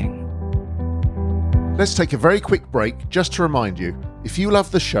mudlarking. Let's take a very quick break just to remind you, if you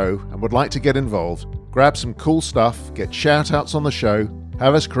love the show and would like to get involved, grab some cool stuff, get shout-outs on the show,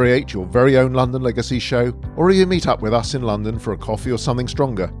 have us create your very own London Legacy show, or even meet up with us in London for a coffee or something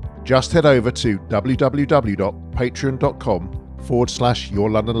stronger, just head over to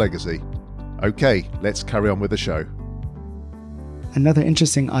www.patreon.com/yourlondonlegacy. Okay, let's carry on with the show. Another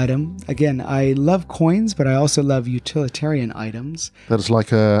interesting item. Again, I love coins, but I also love utilitarian items. That is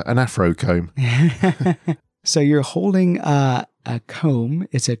like an afro comb. So you're holding a comb.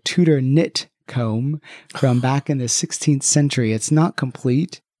 It's a Tudor knit comb from back in the 16th century. It's not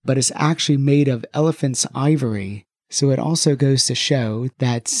complete, but it's actually made of elephant's ivory. So it also goes to show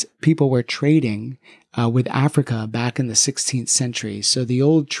that people were trading with Africa back in the 16th century. So the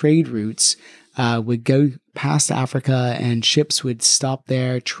old trade routes would go past Africa and ships would stop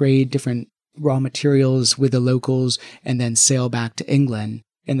there, trade different raw materials with the locals, and then sail back to England.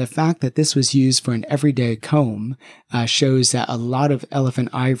 And the fact that this was used for an everyday comb shows that a lot of elephant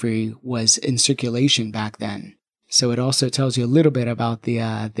ivory was in circulation back then. So it also tells you a little bit about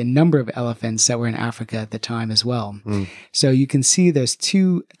the number of elephants that were in Africa at the time as well. So you can see there's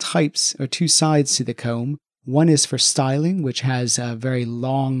two types or two sides to the comb. One is for styling, which has very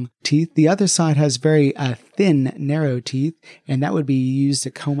long teeth. The other side has very thin, narrow teeth, and that would be used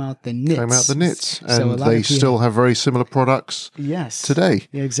to comb out the knits. Comb out the knits. So and they still have very similar products today.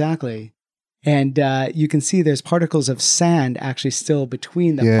 Yeah, exactly. And you can see there's particles of sand actually still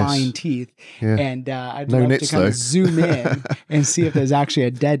between the fine teeth. Yeah. And I'd love to kind of zoom in and see if there's actually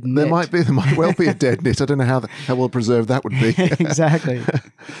a dead knit. There might well be a dead knit. I don't know how well preserved that would be. Exactly.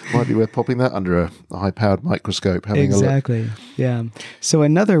 Might be worth popping that under a high-powered microscope, having a look. Exactly. Yeah. So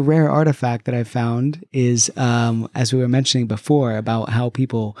another rare artifact that I found is, as we were mentioning before, about how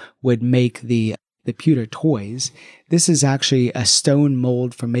people would make the pewter toys. This is actually a stone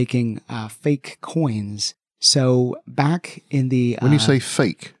mold for making fake coins. So back in the... When you say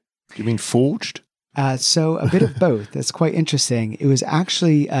fake, do you mean forged? So a bit of both. That's quite interesting. It was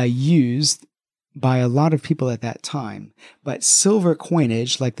actually used by a lot of people at that time. But silver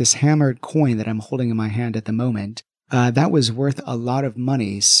coinage, like this hammered coin that I'm holding in my hand at the moment, that was worth a lot of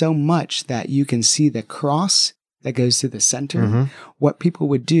money. So much that you can see the cross that goes to the center. What people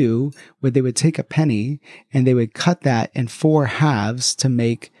would do would they would take a penny and they would cut that in 4 halves to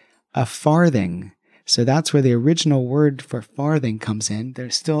make a farthing. So that's where the original word for farthing comes in.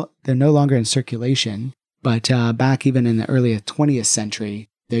 They're no longer in circulation, but back even in the early 20th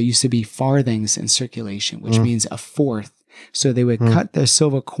century, there used to be farthings in circulation, which means a fourth. So they would cut their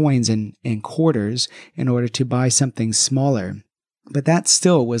silver coins in quarters in order to buy something smaller. But that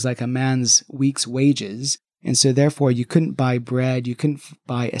still was like a man's week's wages. And so therefore you couldn't buy bread, you couldn't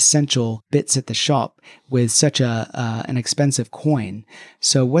buy essential bits at the shop with such an expensive coin.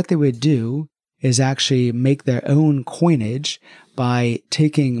 So what they would do is actually make their own coinage by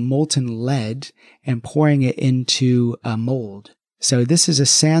taking molten lead and pouring it into a mold. So this is a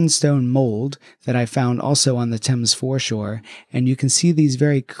sandstone mold that I found also on the Thames foreshore, and you can see these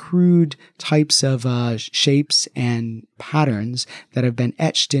very crude types of shapes and patterns that have been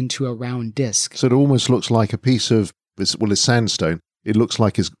etched into a round disc. So it almost looks like a piece of, it's sandstone. It looks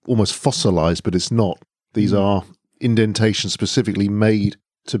like it's almost fossilized, but it's not. These are indentations specifically made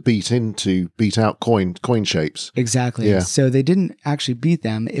to beat out coin shapes. Exactly. Yeah. So they didn't actually beat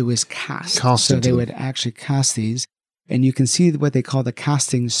them, it was cast. So they would actually cast these. And you can see what they call the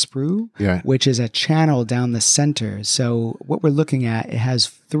casting sprue, which is a channel down the center. So what we're looking at, it has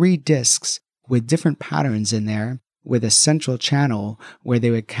 3 discs with different patterns in there with a central channel where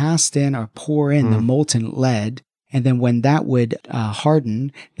they would cast in or pour in the molten lead. And then when that would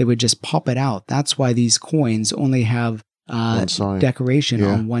harden, they would just pop it out. That's why these coins only have decoration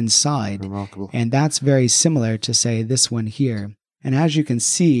on one side. Remarkable. And that's very similar to, say, this one here. And as you can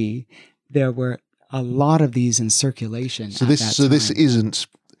see, there were a lot of these in circulation. So this isn't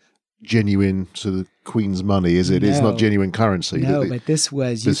genuine sort of Queen's money, is it? No. It's not genuine currency. No, but this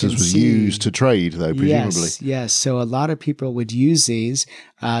was used to trade, though, presumably. Yes. So a lot of people would use these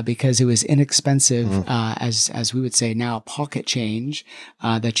because it was inexpensive, as we would say now, pocket change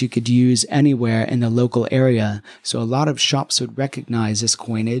that you could use anywhere in the local area. So a lot of shops would recognize this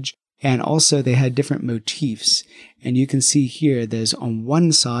coinage. And also they had different motifs. And you can see here, there's on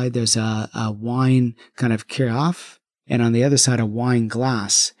one side, there's a wine kind of carafe, and on the other side, a wine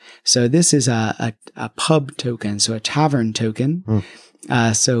glass. So this is a pub token, so a tavern token.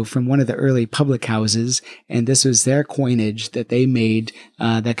 So from one of the early public houses, and this was their coinage that they made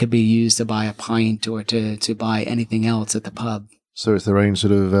that could be used to buy a pint or to buy anything else at the pub. So it's their own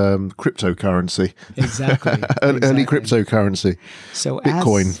sort of cryptocurrency. Exactly. Early cryptocurrency. So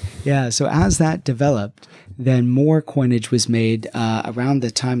Bitcoin. So as that developed, then more coinage was made around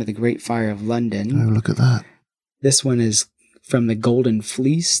the time of the Great Fire of London. Oh, look at that. This one is from the Golden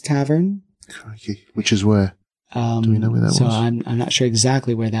Fleece Tavern. Crikey. Which is where? Do we know where that was? So I'm not sure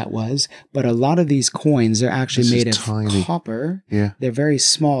exactly where that was, but a lot of these coins are actually made of copper. Yeah. They're very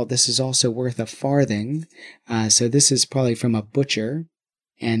small. This is also worth a farthing. So this is probably from a butcher.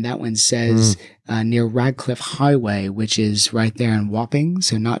 And that one says near Radcliffe Highway, which is right there in Wapping,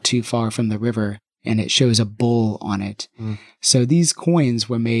 so not too far from the river. And it shows a bull on it. So these coins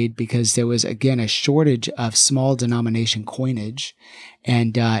were made because there was, again, a shortage of small denomination coinage.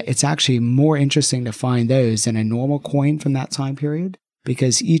 And it's actually more interesting to find those than a normal coin from that time period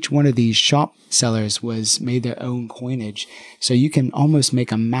because each one of these shop sellers made their own coinage. So you can almost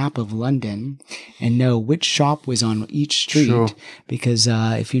make a map of London and know which shop was on each street. Sure. Because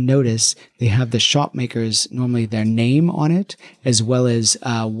if you notice, they have the shop makers, normally their name on it, as well as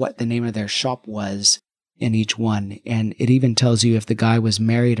what the name of their shop was in each one. And it even tells you if the guy was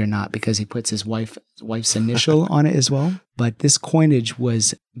married or not, because he puts his wife's initial on it as well. But this coinage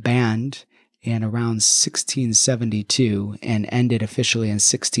was banned in around 1672 and ended officially in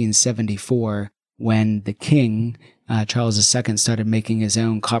 1674 when the king, Charles II, started making his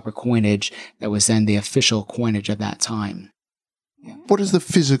own copper coinage that was then the official coinage of that time. What is the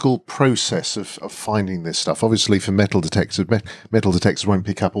physical process of finding this stuff? Obviously, for metal detectors won't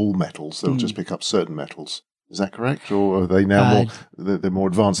pick up all metals. They'll just pick up certain metals. Is that correct? Or are they now they're more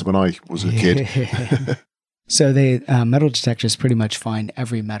advanced than when I was a kid? So metal detectors pretty much find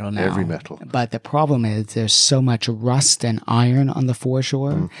every metal now. Every metal. But the problem is there's so much rust and iron on the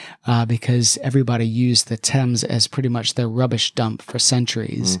foreshore because everybody used the Thames as pretty much their rubbish dump for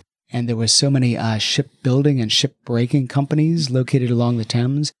centuries. And there were so many shipbuilding and ship-breaking companies located along the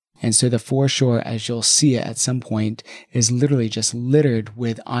Thames. And so the foreshore, as you'll see it at some point, is literally just littered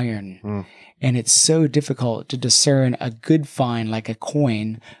with iron. And it's so difficult to discern a good find like a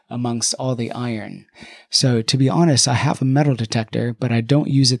coin amongst all the iron. So to be honest, I have a metal detector, but I don't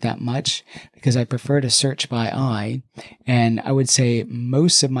use it that much because I prefer to search by eye. And I would say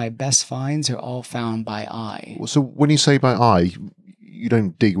most of my best finds are all found by eye. So when you say by eye, you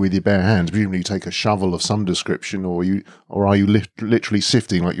don't dig with your bare hands. Presumably you take a shovel of some description, or are you literally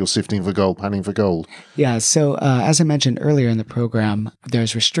sifting, like you're sifting for gold, panning for gold? Yeah, so as I mentioned earlier in the program,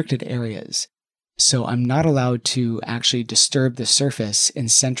 there's restricted areas. So I'm not allowed to actually disturb the surface in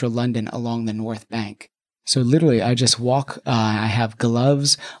central London along the North Bank. So literally, I just walk. I have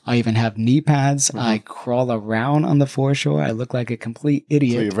gloves. I even have knee pads. I crawl around on the foreshore. I look like a complete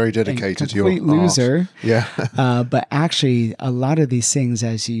idiot. So you're very dedicated to your complete loser. Art. Yeah. But actually, a lot of these things,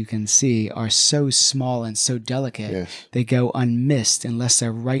 as you can see, are so small and so delicate. Yes. They go unmissed unless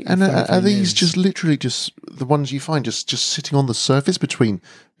they're right in front of are your these nose. just literally just the ones you find just sitting on the surface between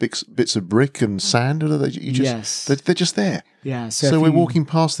bits of brick and sand? Or Yes. They're just there. Yeah. So we're walking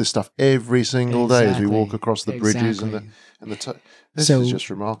past this stuff every single day as we walk across the bridges Exactly. and the this is just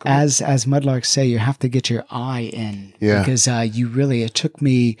remarkable. As Mudlark say, you have to get your eye in. Yeah. Because it took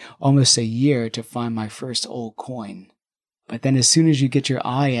me almost a year to find my first old coin. But then as soon as you get your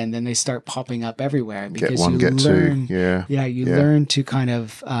eye in, then they start popping up everywhere. Because get one, get two. Yeah. Yeah, you learn to kind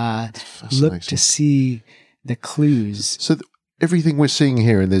of look to see the clues. So everything we're seeing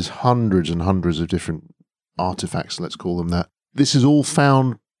here, and there's hundreds and hundreds of different artifacts, let's call them that. This is all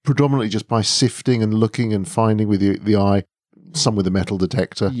found predominantly just by sifting and looking and finding with the eye, some with a metal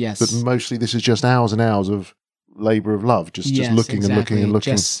detector. Yes. But mostly this is just hours and hours of labour of love, just looking and looking and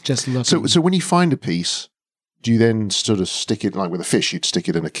looking. Just looking. So when you find a piece, do you then sort of stick it, like with a fish, you'd stick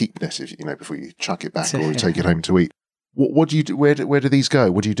it in a keep net, before you chuck it back or you take it home to eat? What do you do? Where do these go?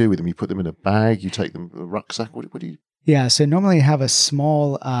 What do you do with them? You put them in a bag? You take them in a rucksack? What do you? Yeah, so normally I have a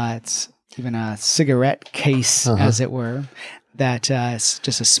small, it's even a cigarette case, as it were, that it's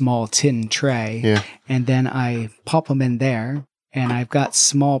just a small tin tray. Yeah. And then I pop them in there, and I've got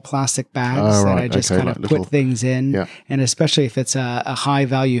small plastic bags that I just kind of put things in. Yeah. And especially if it's a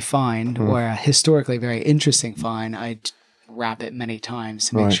high-value find or a historically very interesting find, I'd wrap it many times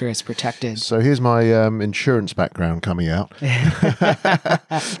to make sure it's protected. So here's my insurance background coming out.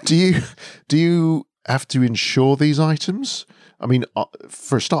 Do you have to insure these items? I mean,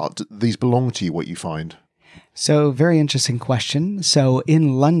 for a start, these belong to you, what you find? So, very interesting question. So,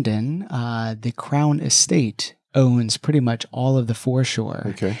 in London, the Crown Estate owns pretty much all of the foreshore.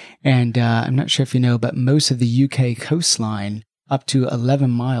 Okay. And I'm not sure if you know, but most of the UK coastline, up to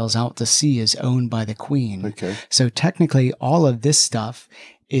 11 miles out to sea, is owned by the Queen. Okay. So, technically, all of this stuff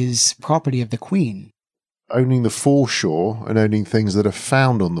is property of the Queen. Owning the foreshore and owning things that are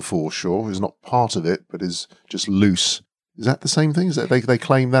found on the foreshore is not part of it, but is just loose. Is that the same thing? Is that they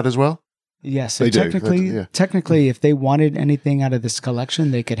claim that as well? Yes, so they technically, if they wanted anything out of this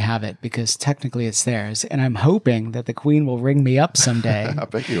collection, they could have it because technically it's theirs. And I'm hoping that the Queen will ring me up someday. I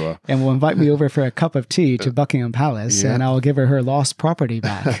bet you are. And will invite me over for a cup of tea to Buckingham Palace, and I'll give her lost property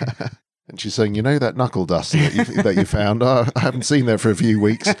back. And she's saying, that knuckle duster that you found, I haven't seen that for a few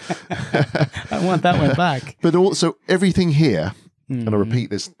weeks. I want that one back. But also everything here, and I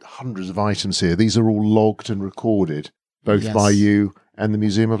repeat, there's hundreds of items here. These are all logged and recorded, both by you And the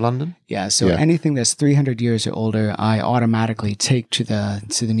Museum of London? Yeah, so anything that's 300 years or older, I automatically take to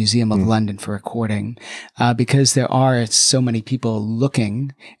the Museum of London for recording, because there are so many people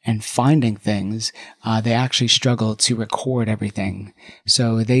looking and finding things. They actually struggle to record everything,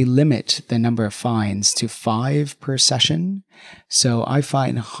 so they limit the number of finds to 5 per session. So I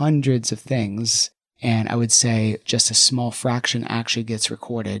find hundreds of things, and I would say just a small fraction actually gets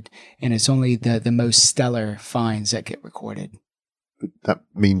recorded, and it's only the most stellar finds that get recorded. That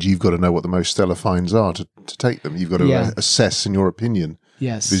means you've got to know what the most stellar finds are to take them. You've got to assess, in your opinion.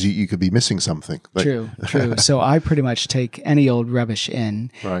 Yes. Because you could be missing something. True. So I pretty much take any old rubbish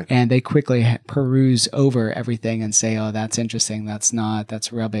in, right, and they quickly peruse over everything and say, oh, that's interesting. That's not.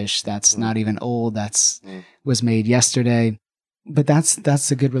 That's rubbish. That's not even old. That's was made yesterday. But that's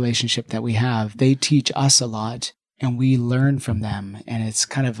the good relationship that we have. They teach us a lot, and we learn from them. And it's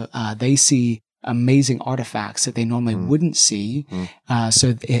kind of, they see amazing artifacts that they normally wouldn't see.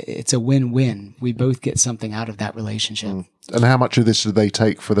 So it's a win-win. We both get something out of that relationship. And how much of this do they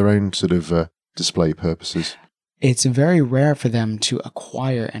take for their own sort of display purposes? It's very rare for them to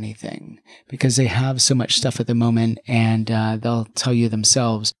acquire anything because they have so much stuff at the moment, and they'll tell you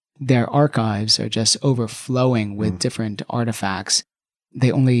themselves their archives are just overflowing with different artifacts.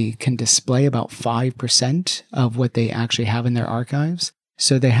 They only can display about 5% of what they actually have in their archives.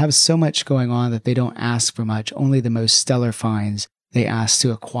 So they have so much going on that they don't ask for much. Only the most stellar finds they ask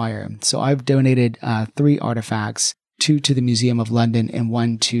to acquire. So I've donated 3 artifacts, 2 to the Museum of London and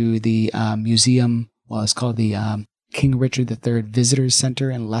 1 to the museum. Well, it's called the King Richard III Visitors Center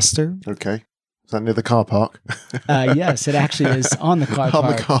in Leicester. Okay. Is that near the car park? Yes, it actually is on the car park.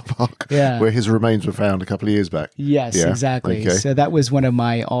 On the car park, where his remains were found a couple of years back. Yes, exactly. Okay. So that was one of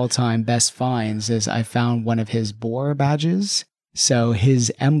my all-time best finds, is I found one of his boar badges. So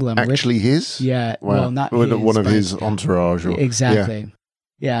his emblem... Actually his? Yeah. Wow. Well, not his. One of his entourage. Exactly.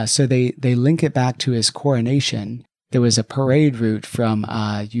 Yeah. So they link it back to his coronation. There was a parade route from...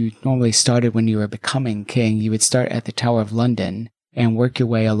 you normally started when you were becoming king. You would start at the Tower of London and work your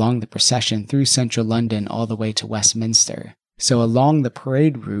way along the procession through central London all the way to Westminster. So along the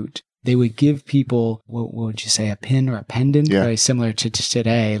parade route, they would give people, what would you say, a pin or a pendant? Yeah. Very similar to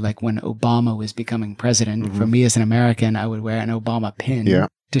today, like when Obama was becoming president. For me as an American, I would wear an Obama pin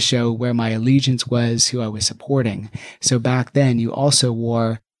to show where my allegiance was, who I was supporting. So back then, you also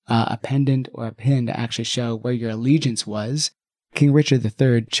wore a pendant or a pin to actually show where your allegiance was. King Richard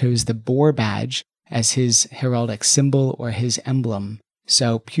III chose the boar badge as his heraldic symbol or his emblem.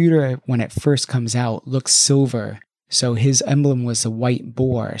 So pewter, when it first comes out, looks silver. So his emblem was the white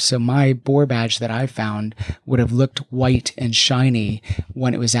boar. So my boar badge that I found would have looked white and shiny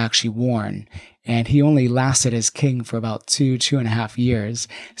when it was actually worn. And he only lasted as king for about 2.5 years.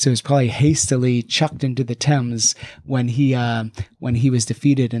 So it was probably hastily chucked into the Thames when he was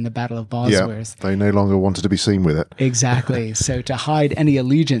defeated in the Battle of Bosworth. Yeah, they no longer wanted to be seen with it. Exactly. So to hide any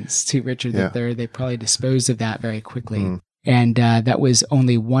allegiance to Richard III, they probably disposed of that very quickly. And that was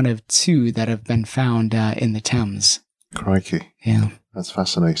only one of 2 that have been found in the Thames. Crikey. Yeah. That's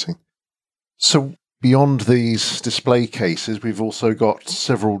fascinating. So beyond these display cases, we've also got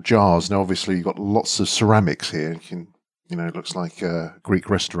several jars. Now, obviously, you've got lots of ceramics here. It looks like a Greek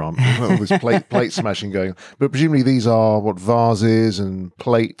restaurant. All this plate smashing going on. But presumably these are, vases and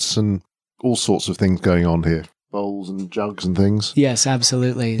plates and all sorts of things going on here. Bowls and jugs and things. Yes,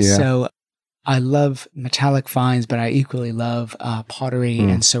 absolutely. Yeah. So I love metallic finds, but I equally love pottery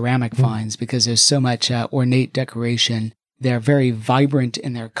and ceramic finds because there's so much ornate decoration. They're very vibrant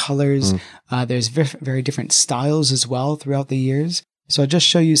in their colors. There's very different styles as well throughout the years. So I'll just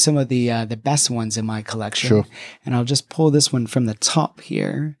show you some of the best ones in my collection. Sure. And I'll just pull this one from the top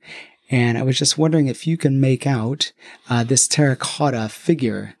here. And I was just wondering if you can make out this terracotta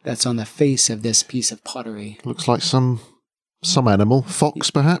figure that's on the face of this piece of pottery. Looks like some animal,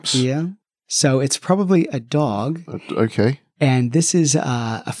 fox perhaps? Yeah. So it's probably a dog. Okay. And this is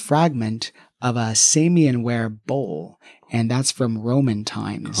a fragment of a Samian-ware bowl, and that's from Roman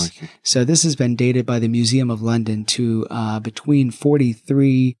times. Crikey. So this has been dated by the Museum of London to between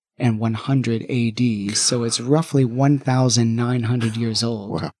 43 and 100 AD. So it's roughly 1,900 years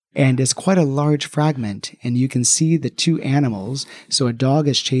old. Wow. And it's quite a large fragment, and you can see the 2 animals. So a dog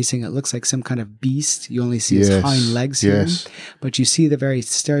is chasing, it looks like some kind of beast. You only see its hind legs here, but you see the very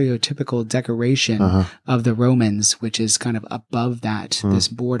stereotypical decoration of the Romans, which is kind of above that, this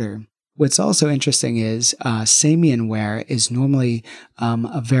border. What's also interesting is Samian ware is normally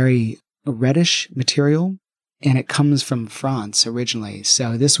a very reddish material, and it comes from France originally.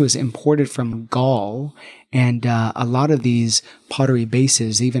 So this was imported from Gaul, and a lot of these pottery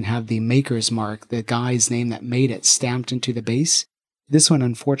bases even have the maker's mark, the guy's name that made it, stamped into the base. This one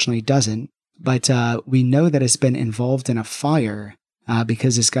unfortunately doesn't, but we know that it's been involved in a fire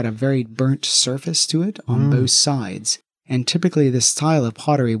because it's got a very burnt surface to it on both sides. And typically this style of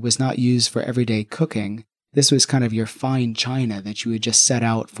pottery was not used for everyday cooking. This was kind of your fine china that you would just set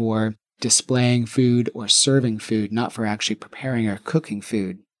out for displaying food or serving food, not for actually preparing or cooking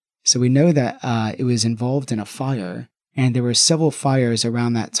food. So we know that it was involved in a fire, and there were several fires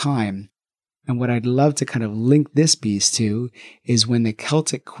around that time. And what I'd love to kind of link this piece to is when the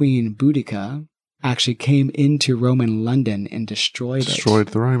Celtic queen Boudica actually came into Roman London and destroyed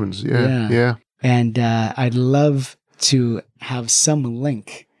the Romans, yeah. And I'd love to have some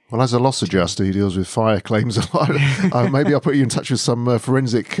link. Well, as a loss adjuster who deals with fire claims a lot, maybe I'll put you in touch with some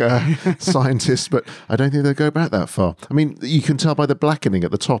forensic scientists, but I don't think they'll go back that far. I mean, you can tell by the blackening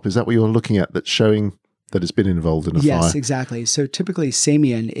at the top. Is that what you're looking at that's showing that it's been involved in a fire? Yes, exactly. So typically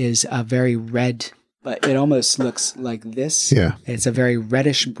Samian is a very red, but it almost looks like this. Yeah. It's a very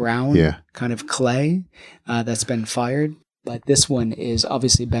reddish brown kind of clay that's been fired. But this one is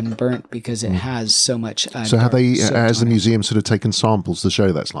obviously been burnt because it has so much. So has the museum sort of taken samples to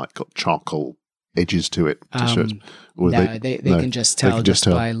show that's like got charcoal edges to it? No, they can just tell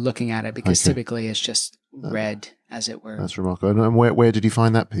by looking at it because typically it's just red, as it were. That's remarkable. And where did you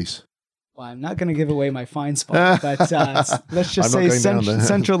find that piece? Well, I'm not going to give away my find spot, but let's just say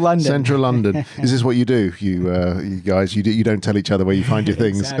central London. Central London. Is this what you do? You guys, you don't tell each other where you find your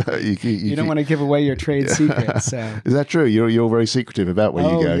things. Exactly. you don't want to give away your trade secrets. So. Is that true? You're very secretive about where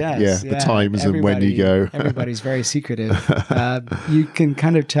you go. Yes, the times and when you go. Everybody's very secretive. You can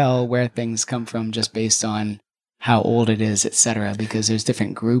kind of tell where things come from just based on how old it is, etc. Because there's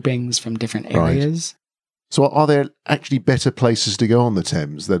different groupings from different areas. Right. So are there actually better places to go on the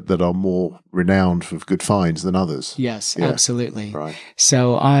Thames that are more renowned for good finds than others? Yes, absolutely. Right.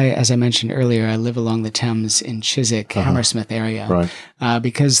 So as I mentioned earlier, I live along the Thames in Chiswick, Hammersmith area. Right.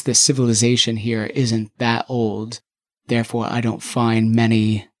 Because the civilization here isn't that old, therefore I don't find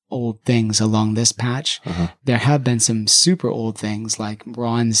many old things along this patch. There have been some super old things like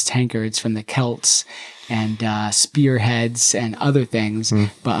bronze tankards from the Celts and spearheads and other things,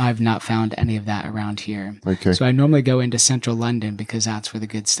 but I've not found any of that around here. Okay. So I normally go into central London because that's where the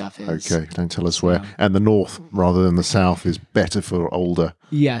good stuff is. Okay, don't tell us where. And the north rather than the south is better for older.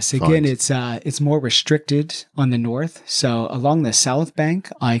 Yes, again, it's more restricted on the north. So along the south bank,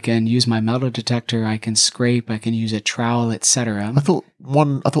 I can use my metal detector, I can scrape, I can use a trowel, etc. I thought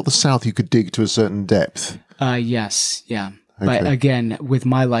the south you could dig to a certain depth. Yes, yeah. Okay. But again, with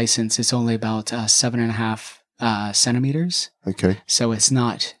my license, it's only about 7.5 centimeters. Okay. So it's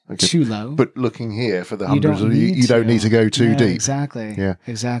not too low. But looking here for the hundreds, you don't need to go too deep. Exactly. Yeah.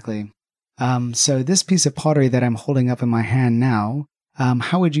 Exactly. So this piece of pottery that I'm holding up in my hand now,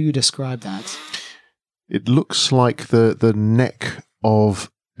 how would you describe that? It looks like the neck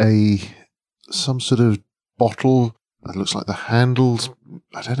of some sort of bottle. It looks like the handles.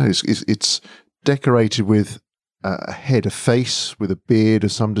 I don't know. It's decorated with a head, a face with a beard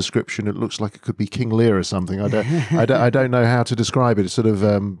of some description. It looks like it could be King Lear or something. I don't know how to describe it. It's sort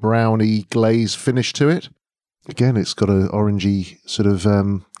of browny glaze finish to it. Again, it's got an orangey sort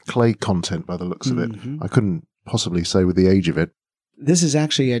of clay content by the looks of it. I couldn't possibly say with the age of it. This is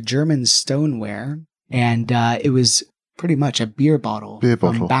actually a German stoneware, and it was pretty much a beer bottle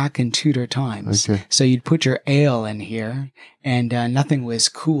from back in Tudor times. Okay. So you'd put your ale in here, and nothing was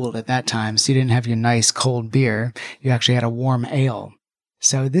cooled at that time, so you didn't have your nice cold beer. You actually had a warm ale.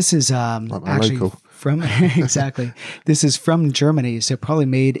 So this is actually local. from exactly. This is from Germany, so probably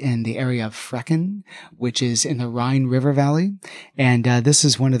made in the area of Frechen, which is in the Rhine River Valley. And this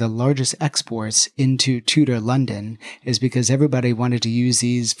is one of the largest exports into Tudor London, is because everybody wanted to use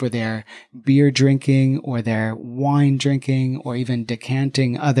these for their beer drinking or their wine drinking or even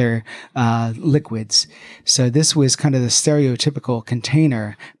decanting other liquids. So this was kind of the stereotypical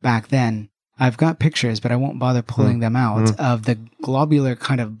container back then. I've got pictures, but I won't bother pulling them out, of the globular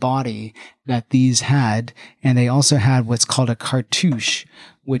kind of body that these had. And they also had what's called a cartouche,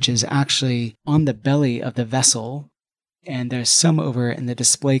 which is actually on the belly of the vessel. And there's some over in the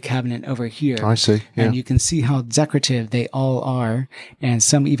display cabinet over here. I see. Yeah. And you can see how decorative they all are. And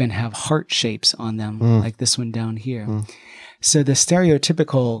some even have heart shapes on them, like this one down here. So the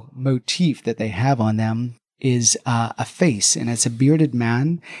stereotypical motif that they have on them is a face, and it's a bearded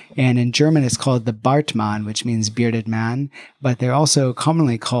man. And in German, it's called the Bartmann, which means bearded man. But they're also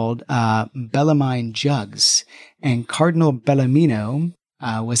commonly called Bellarmine jugs. And Cardinal Bellarmino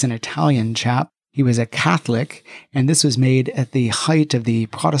was an Italian chap. He was a Catholic, and this was made at the height of the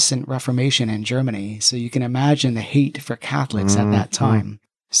Protestant Reformation in Germany. So you can imagine the hate for Catholics at that time.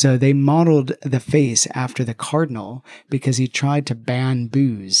 So they modeled the face after the cardinal because he tried to ban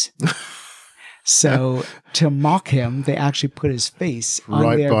booze. So to mock him, they actually put his face on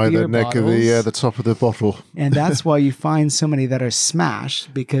right their by beer the neck bottles. of the top of the bottle. And that's why you find so many that are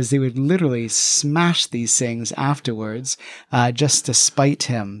smashed, because they would literally smash these things afterwards just to spite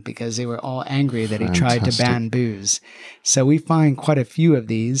him, because they were all angry that he tried to ban booze. So we find quite a few of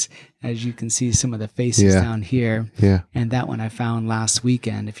these, as you can see some of the faces down here. Yeah. And that one I found last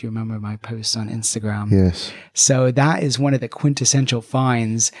weekend, if you remember my post on Instagram. Yes. So that is one of the quintessential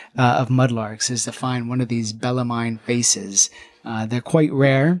finds of mudlarks, is to find one of these belamine faces. They're quite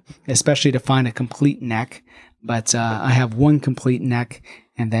rare, especially to find a complete neck. But I have one complete neck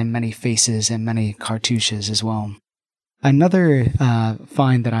and then many faces and many cartouches as well. Another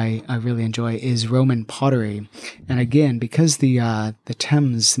find that I really enjoy is Roman pottery. And again, because the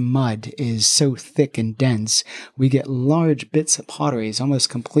Thames mud is so thick and dense, we get large bits of potteries, almost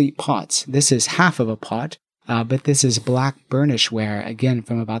complete pots. This is half of a pot, but this is black burnish ware, again,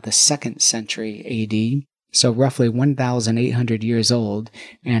 from about the 2nd century AD. So roughly 1,800 years old.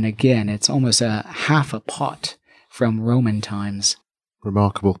 And again, it's almost a half a pot from Roman times.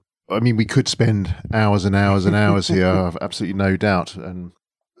 Remarkable. I mean, we could spend hours and hours and hours here, I've absolutely no doubt. And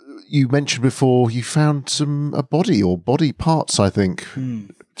you mentioned before you found a body or body parts, I think.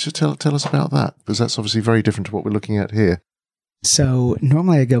 Just tell us about that, because that's obviously very different to what we're looking at here. So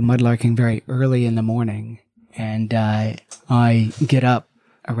normally I go mudlarking very early in the morning, and I get up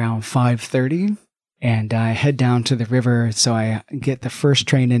around 5:30 and I head down to the river. So I get the first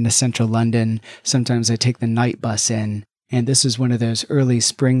train into central London. Sometimes I take the night bus in. And this is one of those early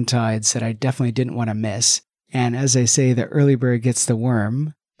spring tides that I definitely didn't want to miss. And as they say, the early bird gets the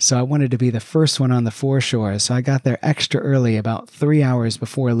worm. So I wanted to be the first one on the foreshore. So I got there extra early, about 3 hours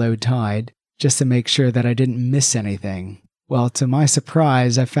before low tide, just to make sure that I didn't miss anything. Well, to my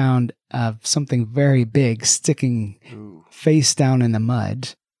surprise, I found something very big sticking face down in the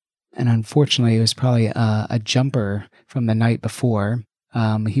mud. And unfortunately, it was probably a jumper from the night before.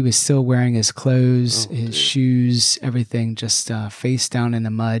 He was still wearing his clothes, his shoes, everything just face down in the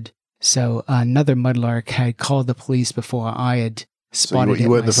mud. So another mudlark had called the police before I had spotted it myself. So you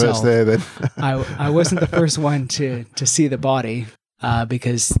weren't the first there then? I wasn't the first one to see the body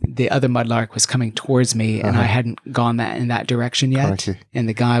because the other mudlark was coming towards me and I hadn't gone in that direction yet. Crikey. And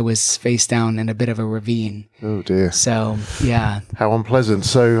the guy was face down in a bit of a ravine. Oh dear. So, yeah. How unpleasant.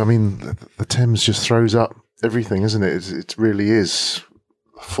 So, I mean, the Thames just throws up everything, isn't it? It really is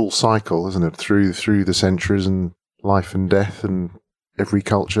full cycle, isn't it? Through the centuries and life and death and every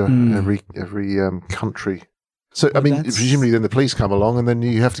culture, every country. So, well, I mean, presumably then the police come along and then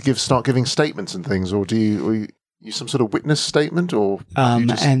you have to start giving statements and things, or do you some sort of witness statement, or?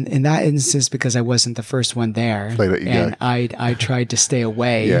 And in that instance, because I wasn't the first one there, they let you go. I tried to stay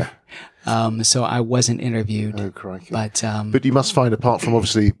away. Yeah. So I wasn't interviewed. Oh, crikey. But you must find, apart from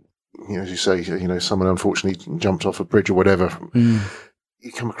obviously, as you say, someone unfortunately jumped off a bridge or whatever.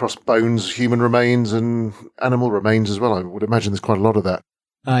 You come across bones, human remains, and animal remains as well. I would imagine there's quite a lot of that.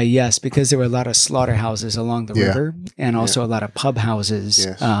 Yes, because there were a lot of slaughterhouses along the river, and also a lot of pub houses,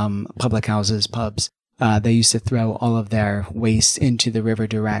 public houses, pubs. They used to throw all of their waste into the river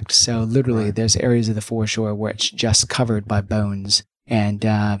direct. So literally, there's areas of the foreshore where it's just covered by bones. And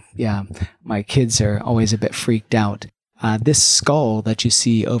my kids are always a bit freaked out. This skull that you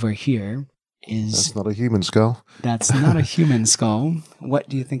see over here That's not a human skull. That's not a human skull. What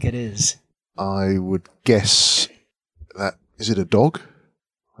do you think it is? I would guess that... Is it a dog?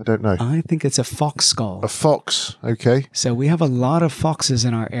 I don't know. I think it's a fox skull. A fox, okay. So we have a lot of foxes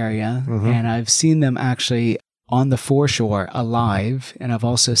in our area, and I've seen them actually on the foreshore alive, and I've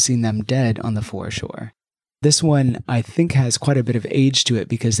also seen them dead on the foreshore. This one, I think, has quite a bit of age to it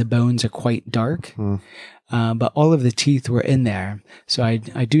because the bones are quite dark, but all of the teeth were in there. So I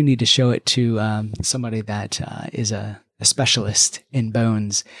do need to show it to somebody that is a specialist in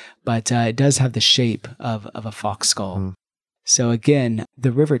bones, but it does have the shape of a fox skull. So again,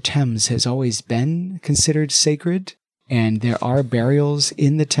 the River Thames has always been considered sacred, and there are burials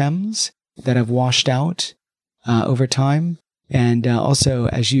in the Thames that have washed out over time. And also,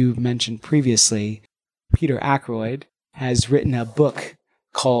 as you mentioned previously, Peter Ackroyd has written a book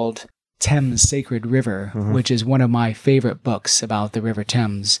called Thames Sacred River, which is one of my favorite books about the River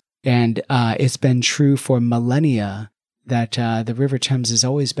Thames. And it's been true for millennia that the River Thames has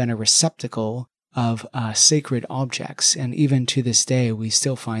always been a receptacle of sacred objects. And even to this day, we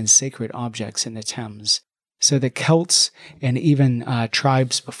still find sacred objects in the Thames. So the Celts and even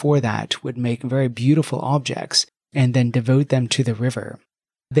tribes before that would make very beautiful objects and then devote them to the river.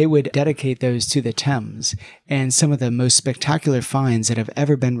 they would dedicate those to the Thames. And some of the most spectacular finds that have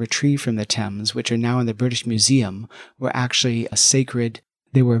ever been retrieved from the Thames, which are now in the British Museum, were actually sacred.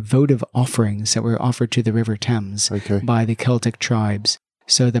 They were votive offerings that were offered to the River Thames by the Celtic tribes.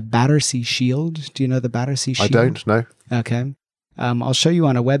 So the Battersea Shield, do you know the Battersea Shield? I don't know. Okay. I'll show you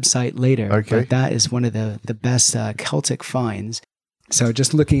on a website later, okay. But that is one of the best Celtic finds. So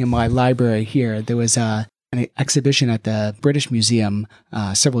just looking at my library here, there was an exhibition at the British Museum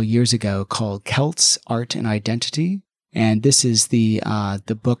several years ago called Celts, Art and Identity. And this is the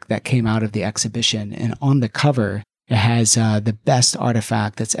book that came out of the exhibition. And on the cover, it has the best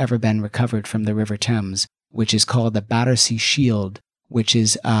artifact that's ever been recovered from the River Thames, which is called the Battersea Shield, which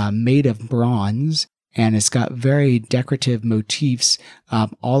is made of bronze. And it's got very decorative motifs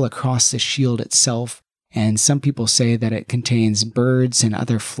all across the shield itself. And some people say that it contains birds and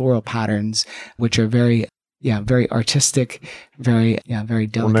other floral patterns, which are very artistic, very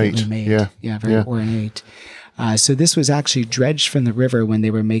delicately ornate. made. Very ornate. So this was actually dredged from the river when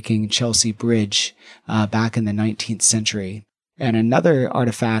they were making Chelsea Bridge back in the 19th century. And another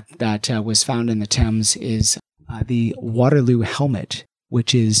artifact that was found in the Thames is the Waterloo helmet,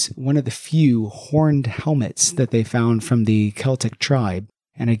 which is one of the few horned helmets that they found from the Celtic tribe.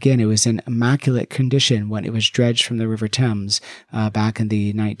 And again, it was in immaculate condition when it was dredged from the River Thames back in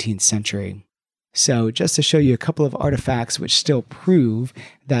the 19th century. So just to show you a couple of artifacts which still prove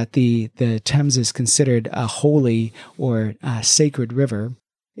that the Thames is considered a holy or sacred river,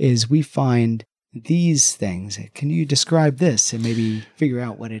 is we find these things. Can you describe this and maybe figure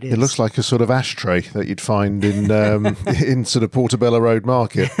out what it is? It looks like a sort of ashtray that you'd find in in sort of Portobello Road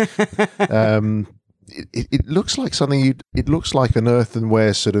Market. It looks like something it looks like an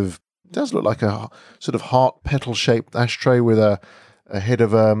earthenware sort of, it does look like a sort of heart petal shaped ashtray with a head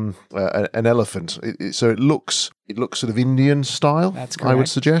of an elephant. So it looks sort of Indian style. That's correct. I would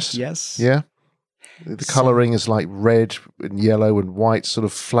suggest. Yes. Yeah. The colouring is like red and yellow and white, sort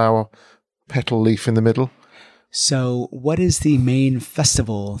of flower petal leaf in the middle. So what is the main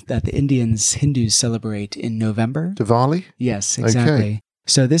festival that the Hindus celebrate in November? Diwali? Yes, exactly. Okay.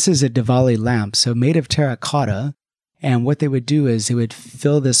 So this is a Diwali lamp, so made of terracotta. And what they would do is they would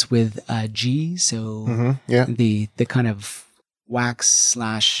fill this with ghee, so the kind of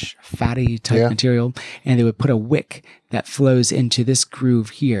wax/fatty type material, and they would put a wick that flows into this groove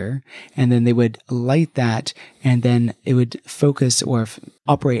here, and then they would light that, and then it would focus or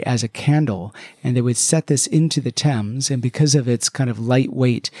operate as a candle, and they would set this into the Thames, and because of its kind of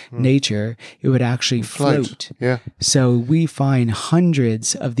lightweight nature, it would actually float. Yeah. So we find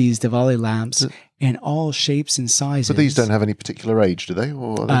hundreds of these Diwali lamps in all shapes and sizes. But these don't have any particular age, do they?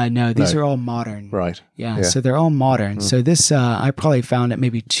 Or no, these are all modern. Right. Yeah, so they're all modern. So this, I probably found it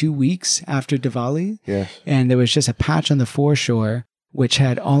maybe 2 weeks after Diwali. Yes. And there was just a patch on the foreshore which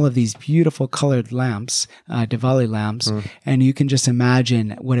had all of these beautiful colored lamps, Diwali lamps. And you can just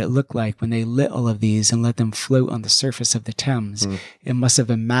imagine what it looked like when they lit all of these and let them float on the surface of the Thames. It must have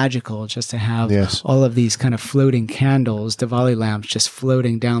been magical just to have all of these kind of floating candles, Diwali lamps, just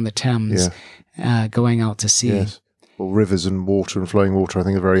floating down the Thames. Going out to sea. Yes. Well, rivers and water and flowing water, I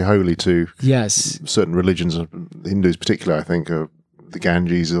think, are very holy to certain religions, Hindus particularly, I think. The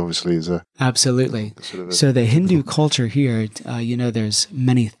Ganges obviously is a... Absolutely. So the Hindu culture here, there's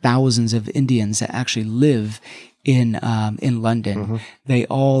many thousands of Indians that actually live in London. They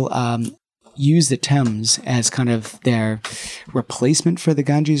all use the Thames as kind of their replacement for the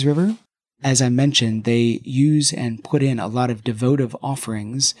Ganges River. As I mentioned, they use and put in a lot of devotive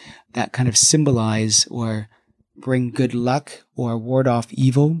offerings that kind of symbolize or bring good luck or ward off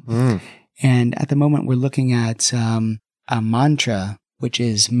evil. And at the moment, we're looking at a mantra, which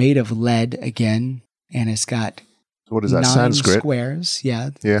is made of lead again, and it's got what is that, 9 Sanskrit? Squares.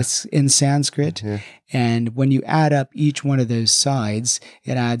 It's in Sanskrit. And when you add up each one of those sides,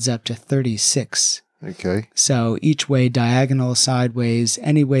 it adds up to 36. Okay. So each way, diagonal, sideways,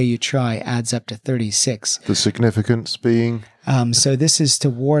 any way you try adds up to 36. The significance being? So this is to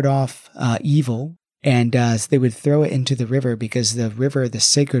ward off evil. And they would throw it into the river because the river, the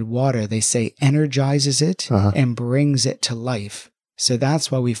sacred water, they say energizes it and brings it to life. So that's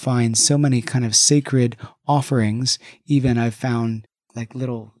why we find so many kind of sacred offerings. Even I've found like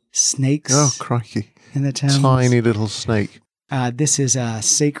little snakes. Oh, crikey. In the Thames. Tiny little snake. This is a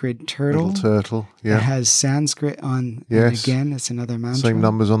sacred turtle. Little turtle, yeah. It has Sanskrit on, yes. Again, it's another mantra. Same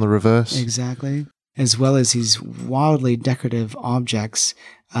numbers on the reverse. Exactly. As well as these wildly decorative objects,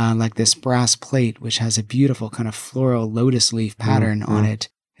 like this brass plate, which has a beautiful kind of floral lotus leaf pattern on it,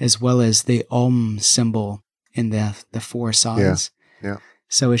 as well as the Om symbol in the 4 sides. Yeah.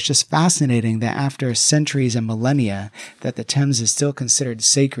 So it's just fascinating that after centuries and millennia, that the Thames is still considered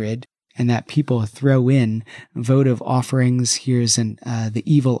sacred, and that people throw in votive offerings. Here's the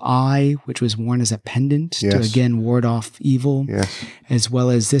evil eye, which was worn as a pendant to again ward off evil, as well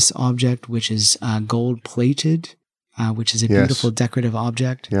as this object, which is gold plated, which is a beautiful decorative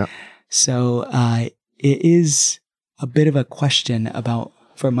object. Yeah. So it is a bit of a question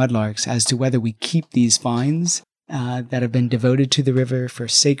for mudlarks as to whether we keep these finds that have been devoted to the river for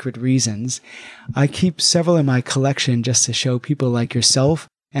sacred reasons. I keep several in my collection just to show people like yourself.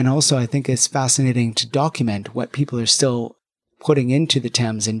 And also, I think it's fascinating to document what people are still putting into the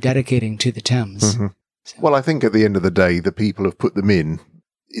Thames and dedicating to the Thames. Mm-hmm. So. Well, I think at the end of the day, the people have put them in.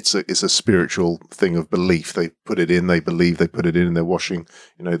 It's a spiritual thing of belief. They put it in, they believe they put it in, and they're washing,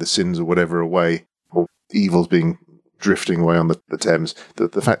 the sins or whatever away, or evil's being drifting away on the Thames.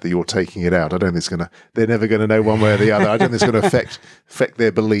 The fact that you're taking it out, I don't think they're never going to know one way or the other. I don't think it's going to affect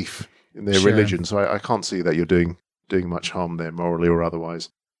their belief in their religion. So I can't see that you're doing much harm there, morally or otherwise.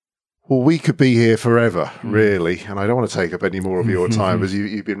 Well, we could be here forever, really, and I don't want to take up any more of your time, because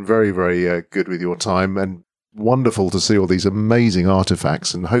you've been very, very good with your time, and wonderful to see all these amazing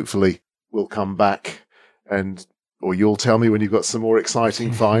artifacts, and hopefully we'll come back or you'll tell me when you've got some more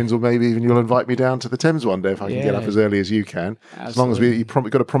exciting finds, or maybe even you'll invite me down to the Thames one day if I can get up as early as you can. Absolutely. As long as you've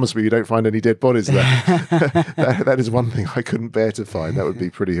got to promise me you don't find any dead bodies there. that is one thing I couldn't bear to find. That would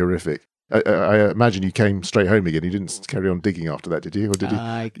be pretty horrific. I imagine you came straight home again. You didn't carry on digging after that, did you? Or did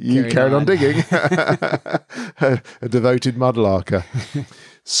you carried on digging? A devoted mudlarker.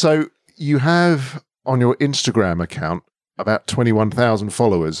 So you have on your Instagram account about 21,000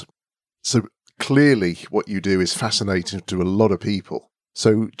 followers. So clearly what you do is fascinating to a lot of people.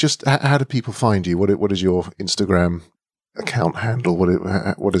 So just how do people find you? What is your Instagram account handle?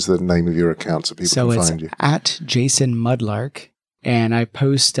 What is the name of your account so people can find you? So it's at Jason Mudlark. And I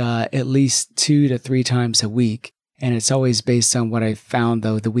post at least 2 to 3 times a week. And it's always based on what I found,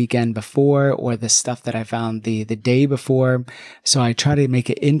 though, the weekend before, or the stuff that I found the day before. So I try to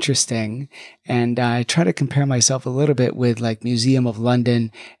make it interesting. And I try to compare myself a little bit with like Museum of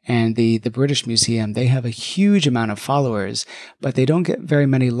London and the British Museum. They have a huge amount of followers, but they don't get very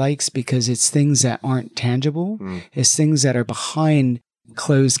many likes because it's things that aren't tangible. It's things that are behind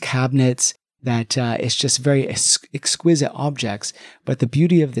closed cabinets. That it's just very exquisite objects. But the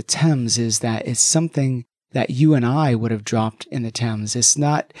beauty of the Thames is that it's something that you and I would have dropped in the Thames. It's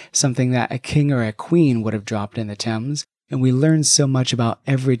not something that a king or a queen would have dropped in the Thames. And we learn so much about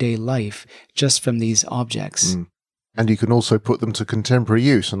everyday life just from these objects. And you can also put them to contemporary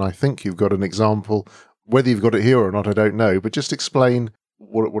use. And I think you've got an example, whether you've got it here or not, I don't know, but just explain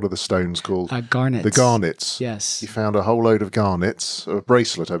what are the stones called? Garnets. The garnets. Yes. You found a whole load of garnets, a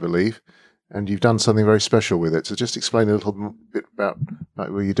bracelet, I believe. And you've done something very special with it. So just explain a little bit about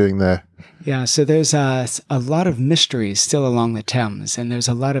what you're doing there. Yeah, so there's a lot of mysteries still along the Thames, and there's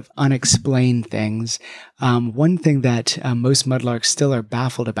a lot of unexplained things. One thing that most mudlarks still are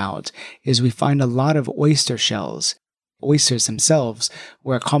baffled about is we find a lot of oyster shells. Oysters themselves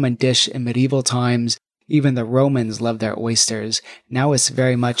were a common dish in medieval times. Even the Romans loved their oysters. Now it's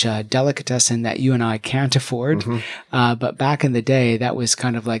very much a delicatessen that you and I can't afford. But back in the day, that was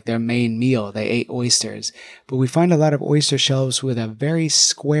kind of like their main meal. They ate oysters. But we find a lot of oyster shells with a very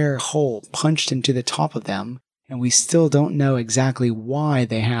square hole punched into the top of them. And we still don't know exactly why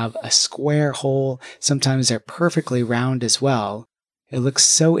they have a square hole. Sometimes they're perfectly round as well. It looks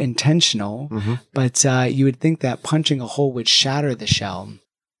so intentional. But you would think that punching a hole would shatter the shell.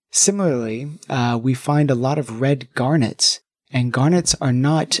 Similarly, we find a lot of red garnets, and garnets are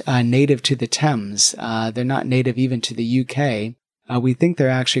not native to the Thames. They're not native even to the UK. We think they're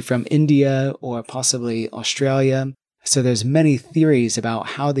actually from India or possibly Australia. So there's many theories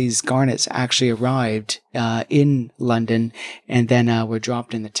about how these garnets actually arrived in London and then were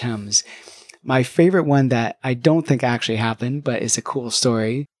dropped in the Thames. My favorite one that I don't think actually happened, but is a cool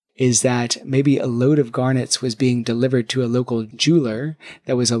story, is that maybe a load of garnets was being delivered to a local jeweler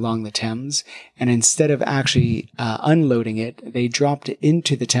that was along the Thames, and instead of actually unloading it, they dropped it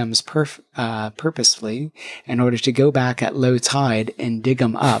into the Thames purposefully in order to go back at low tide and dig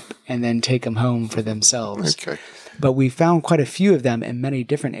them up and then take them home for themselves. Okay. But we found quite a few of them in many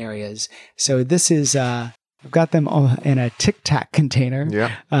different areas. So this is... I've got them all in a Tic Tac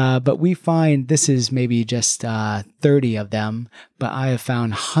container, but we find this is maybe just 30 of them, but I have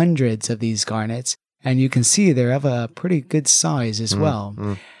found hundreds of these garnets, and you can see they're of a pretty good size as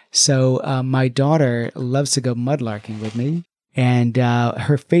well. So my daughter loves to go mudlarking with me, and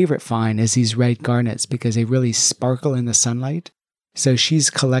her favorite find is these red garnets because they really sparkle in the sunlight. So she's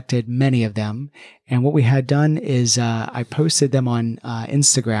collected many of them. And what we had done is I posted them on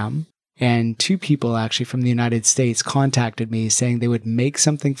Instagram. And 2 people actually from the United States contacted me saying they would make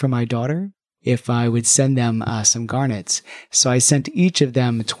something for my daughter if I would send them some garnets. So I sent each of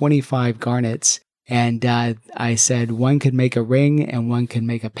them 25 garnets. And I said one could make a ring and one could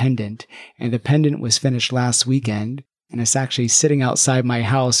make a pendant. And the pendant was finished last weekend. And it's actually sitting outside my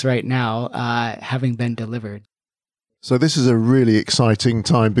house right now, having been delivered. So this is a really exciting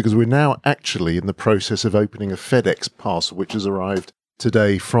time because we're now actually in the process of opening a FedEx parcel, which has arrived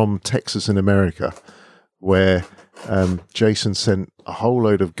today from Texas in America, where Jason sent a whole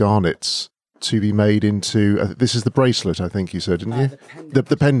load of garnets to be made into, this is the bracelet, I think you said, didn't you?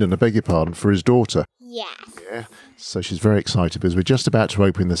 The pendant, I beg your pardon, for his daughter. Yes. Yeah. So she's very excited because we're just about to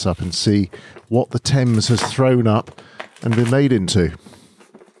open this up and see what the Thames has thrown up and been made into.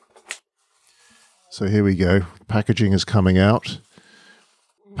 So here we go. Packaging is coming out.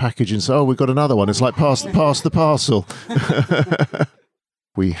 Packaging. So, we've got another one. It's like pass the parcel.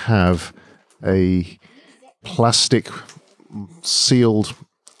 We have a plastic sealed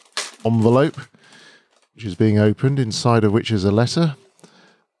envelope, which is being opened, inside of which is a letter.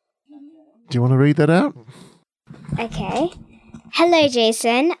 Do you want to read that out? Okay. Hello,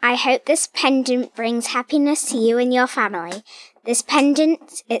 Jason. I hope this pendant brings happiness to you and your family. This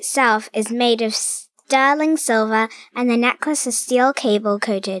pendant itself is made of sterling silver, and the necklace is steel cable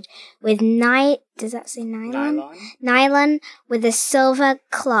coated with does that say nylon? Nylon with a silver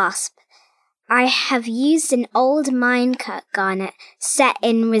clasp. I have used an old minecart garnet set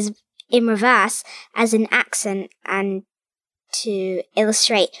in reverse as an accent and to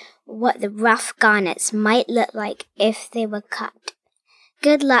illustrate what the rough garnets might look like if they were cut.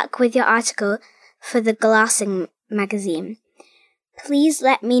 Good luck with your article for the Glassing magazine. Please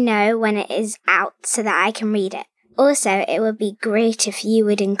let me know when it is out so that I can read it. Also, it would be great if you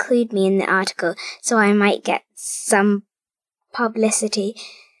would include me in the article so I might get some publicity.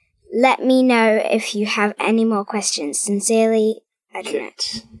 Let me know if you have any more questions. Sincerely,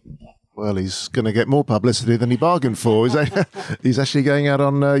 Edmund. Well, he's going to get more publicity than he bargained for. He's actually going out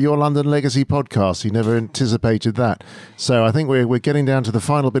on Your London Legacy podcast. He never anticipated that. So I think we're getting down to the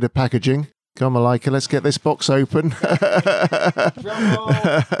final bit of packaging. Come on, Malika, let's get this box open.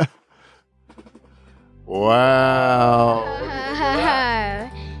 Wow.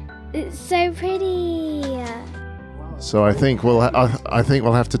 It's so pretty. So I think we'll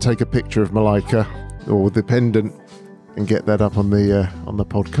have to take a picture of Malika or the pendant and get that up on the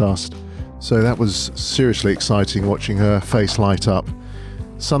podcast. So that was seriously exciting watching her face light up.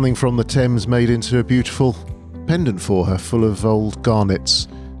 Something from the Thames made into a beautiful pendant for her, full of old garnets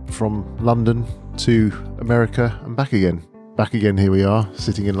from London to America and back again. Back again, here we are,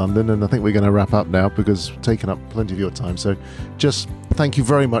 sitting in London, and I think we're going to wrap up now because we've taken up plenty of your time. So just thank you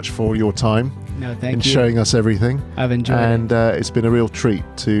very much for your time. No, thank and you. showing us everything. I've enjoyed it. And it's been a real treat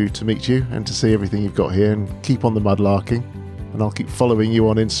to meet you and to see everything you've got here, and keep on the mudlarking. And I'll keep following you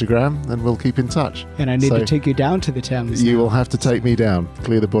on Instagram, and we'll keep in touch. And I need to take you down to the Thames. You will have to take me down.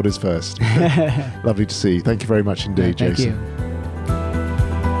 Clear the bodies first. Lovely to see you. Thank you very much indeed, Thank Jason. you.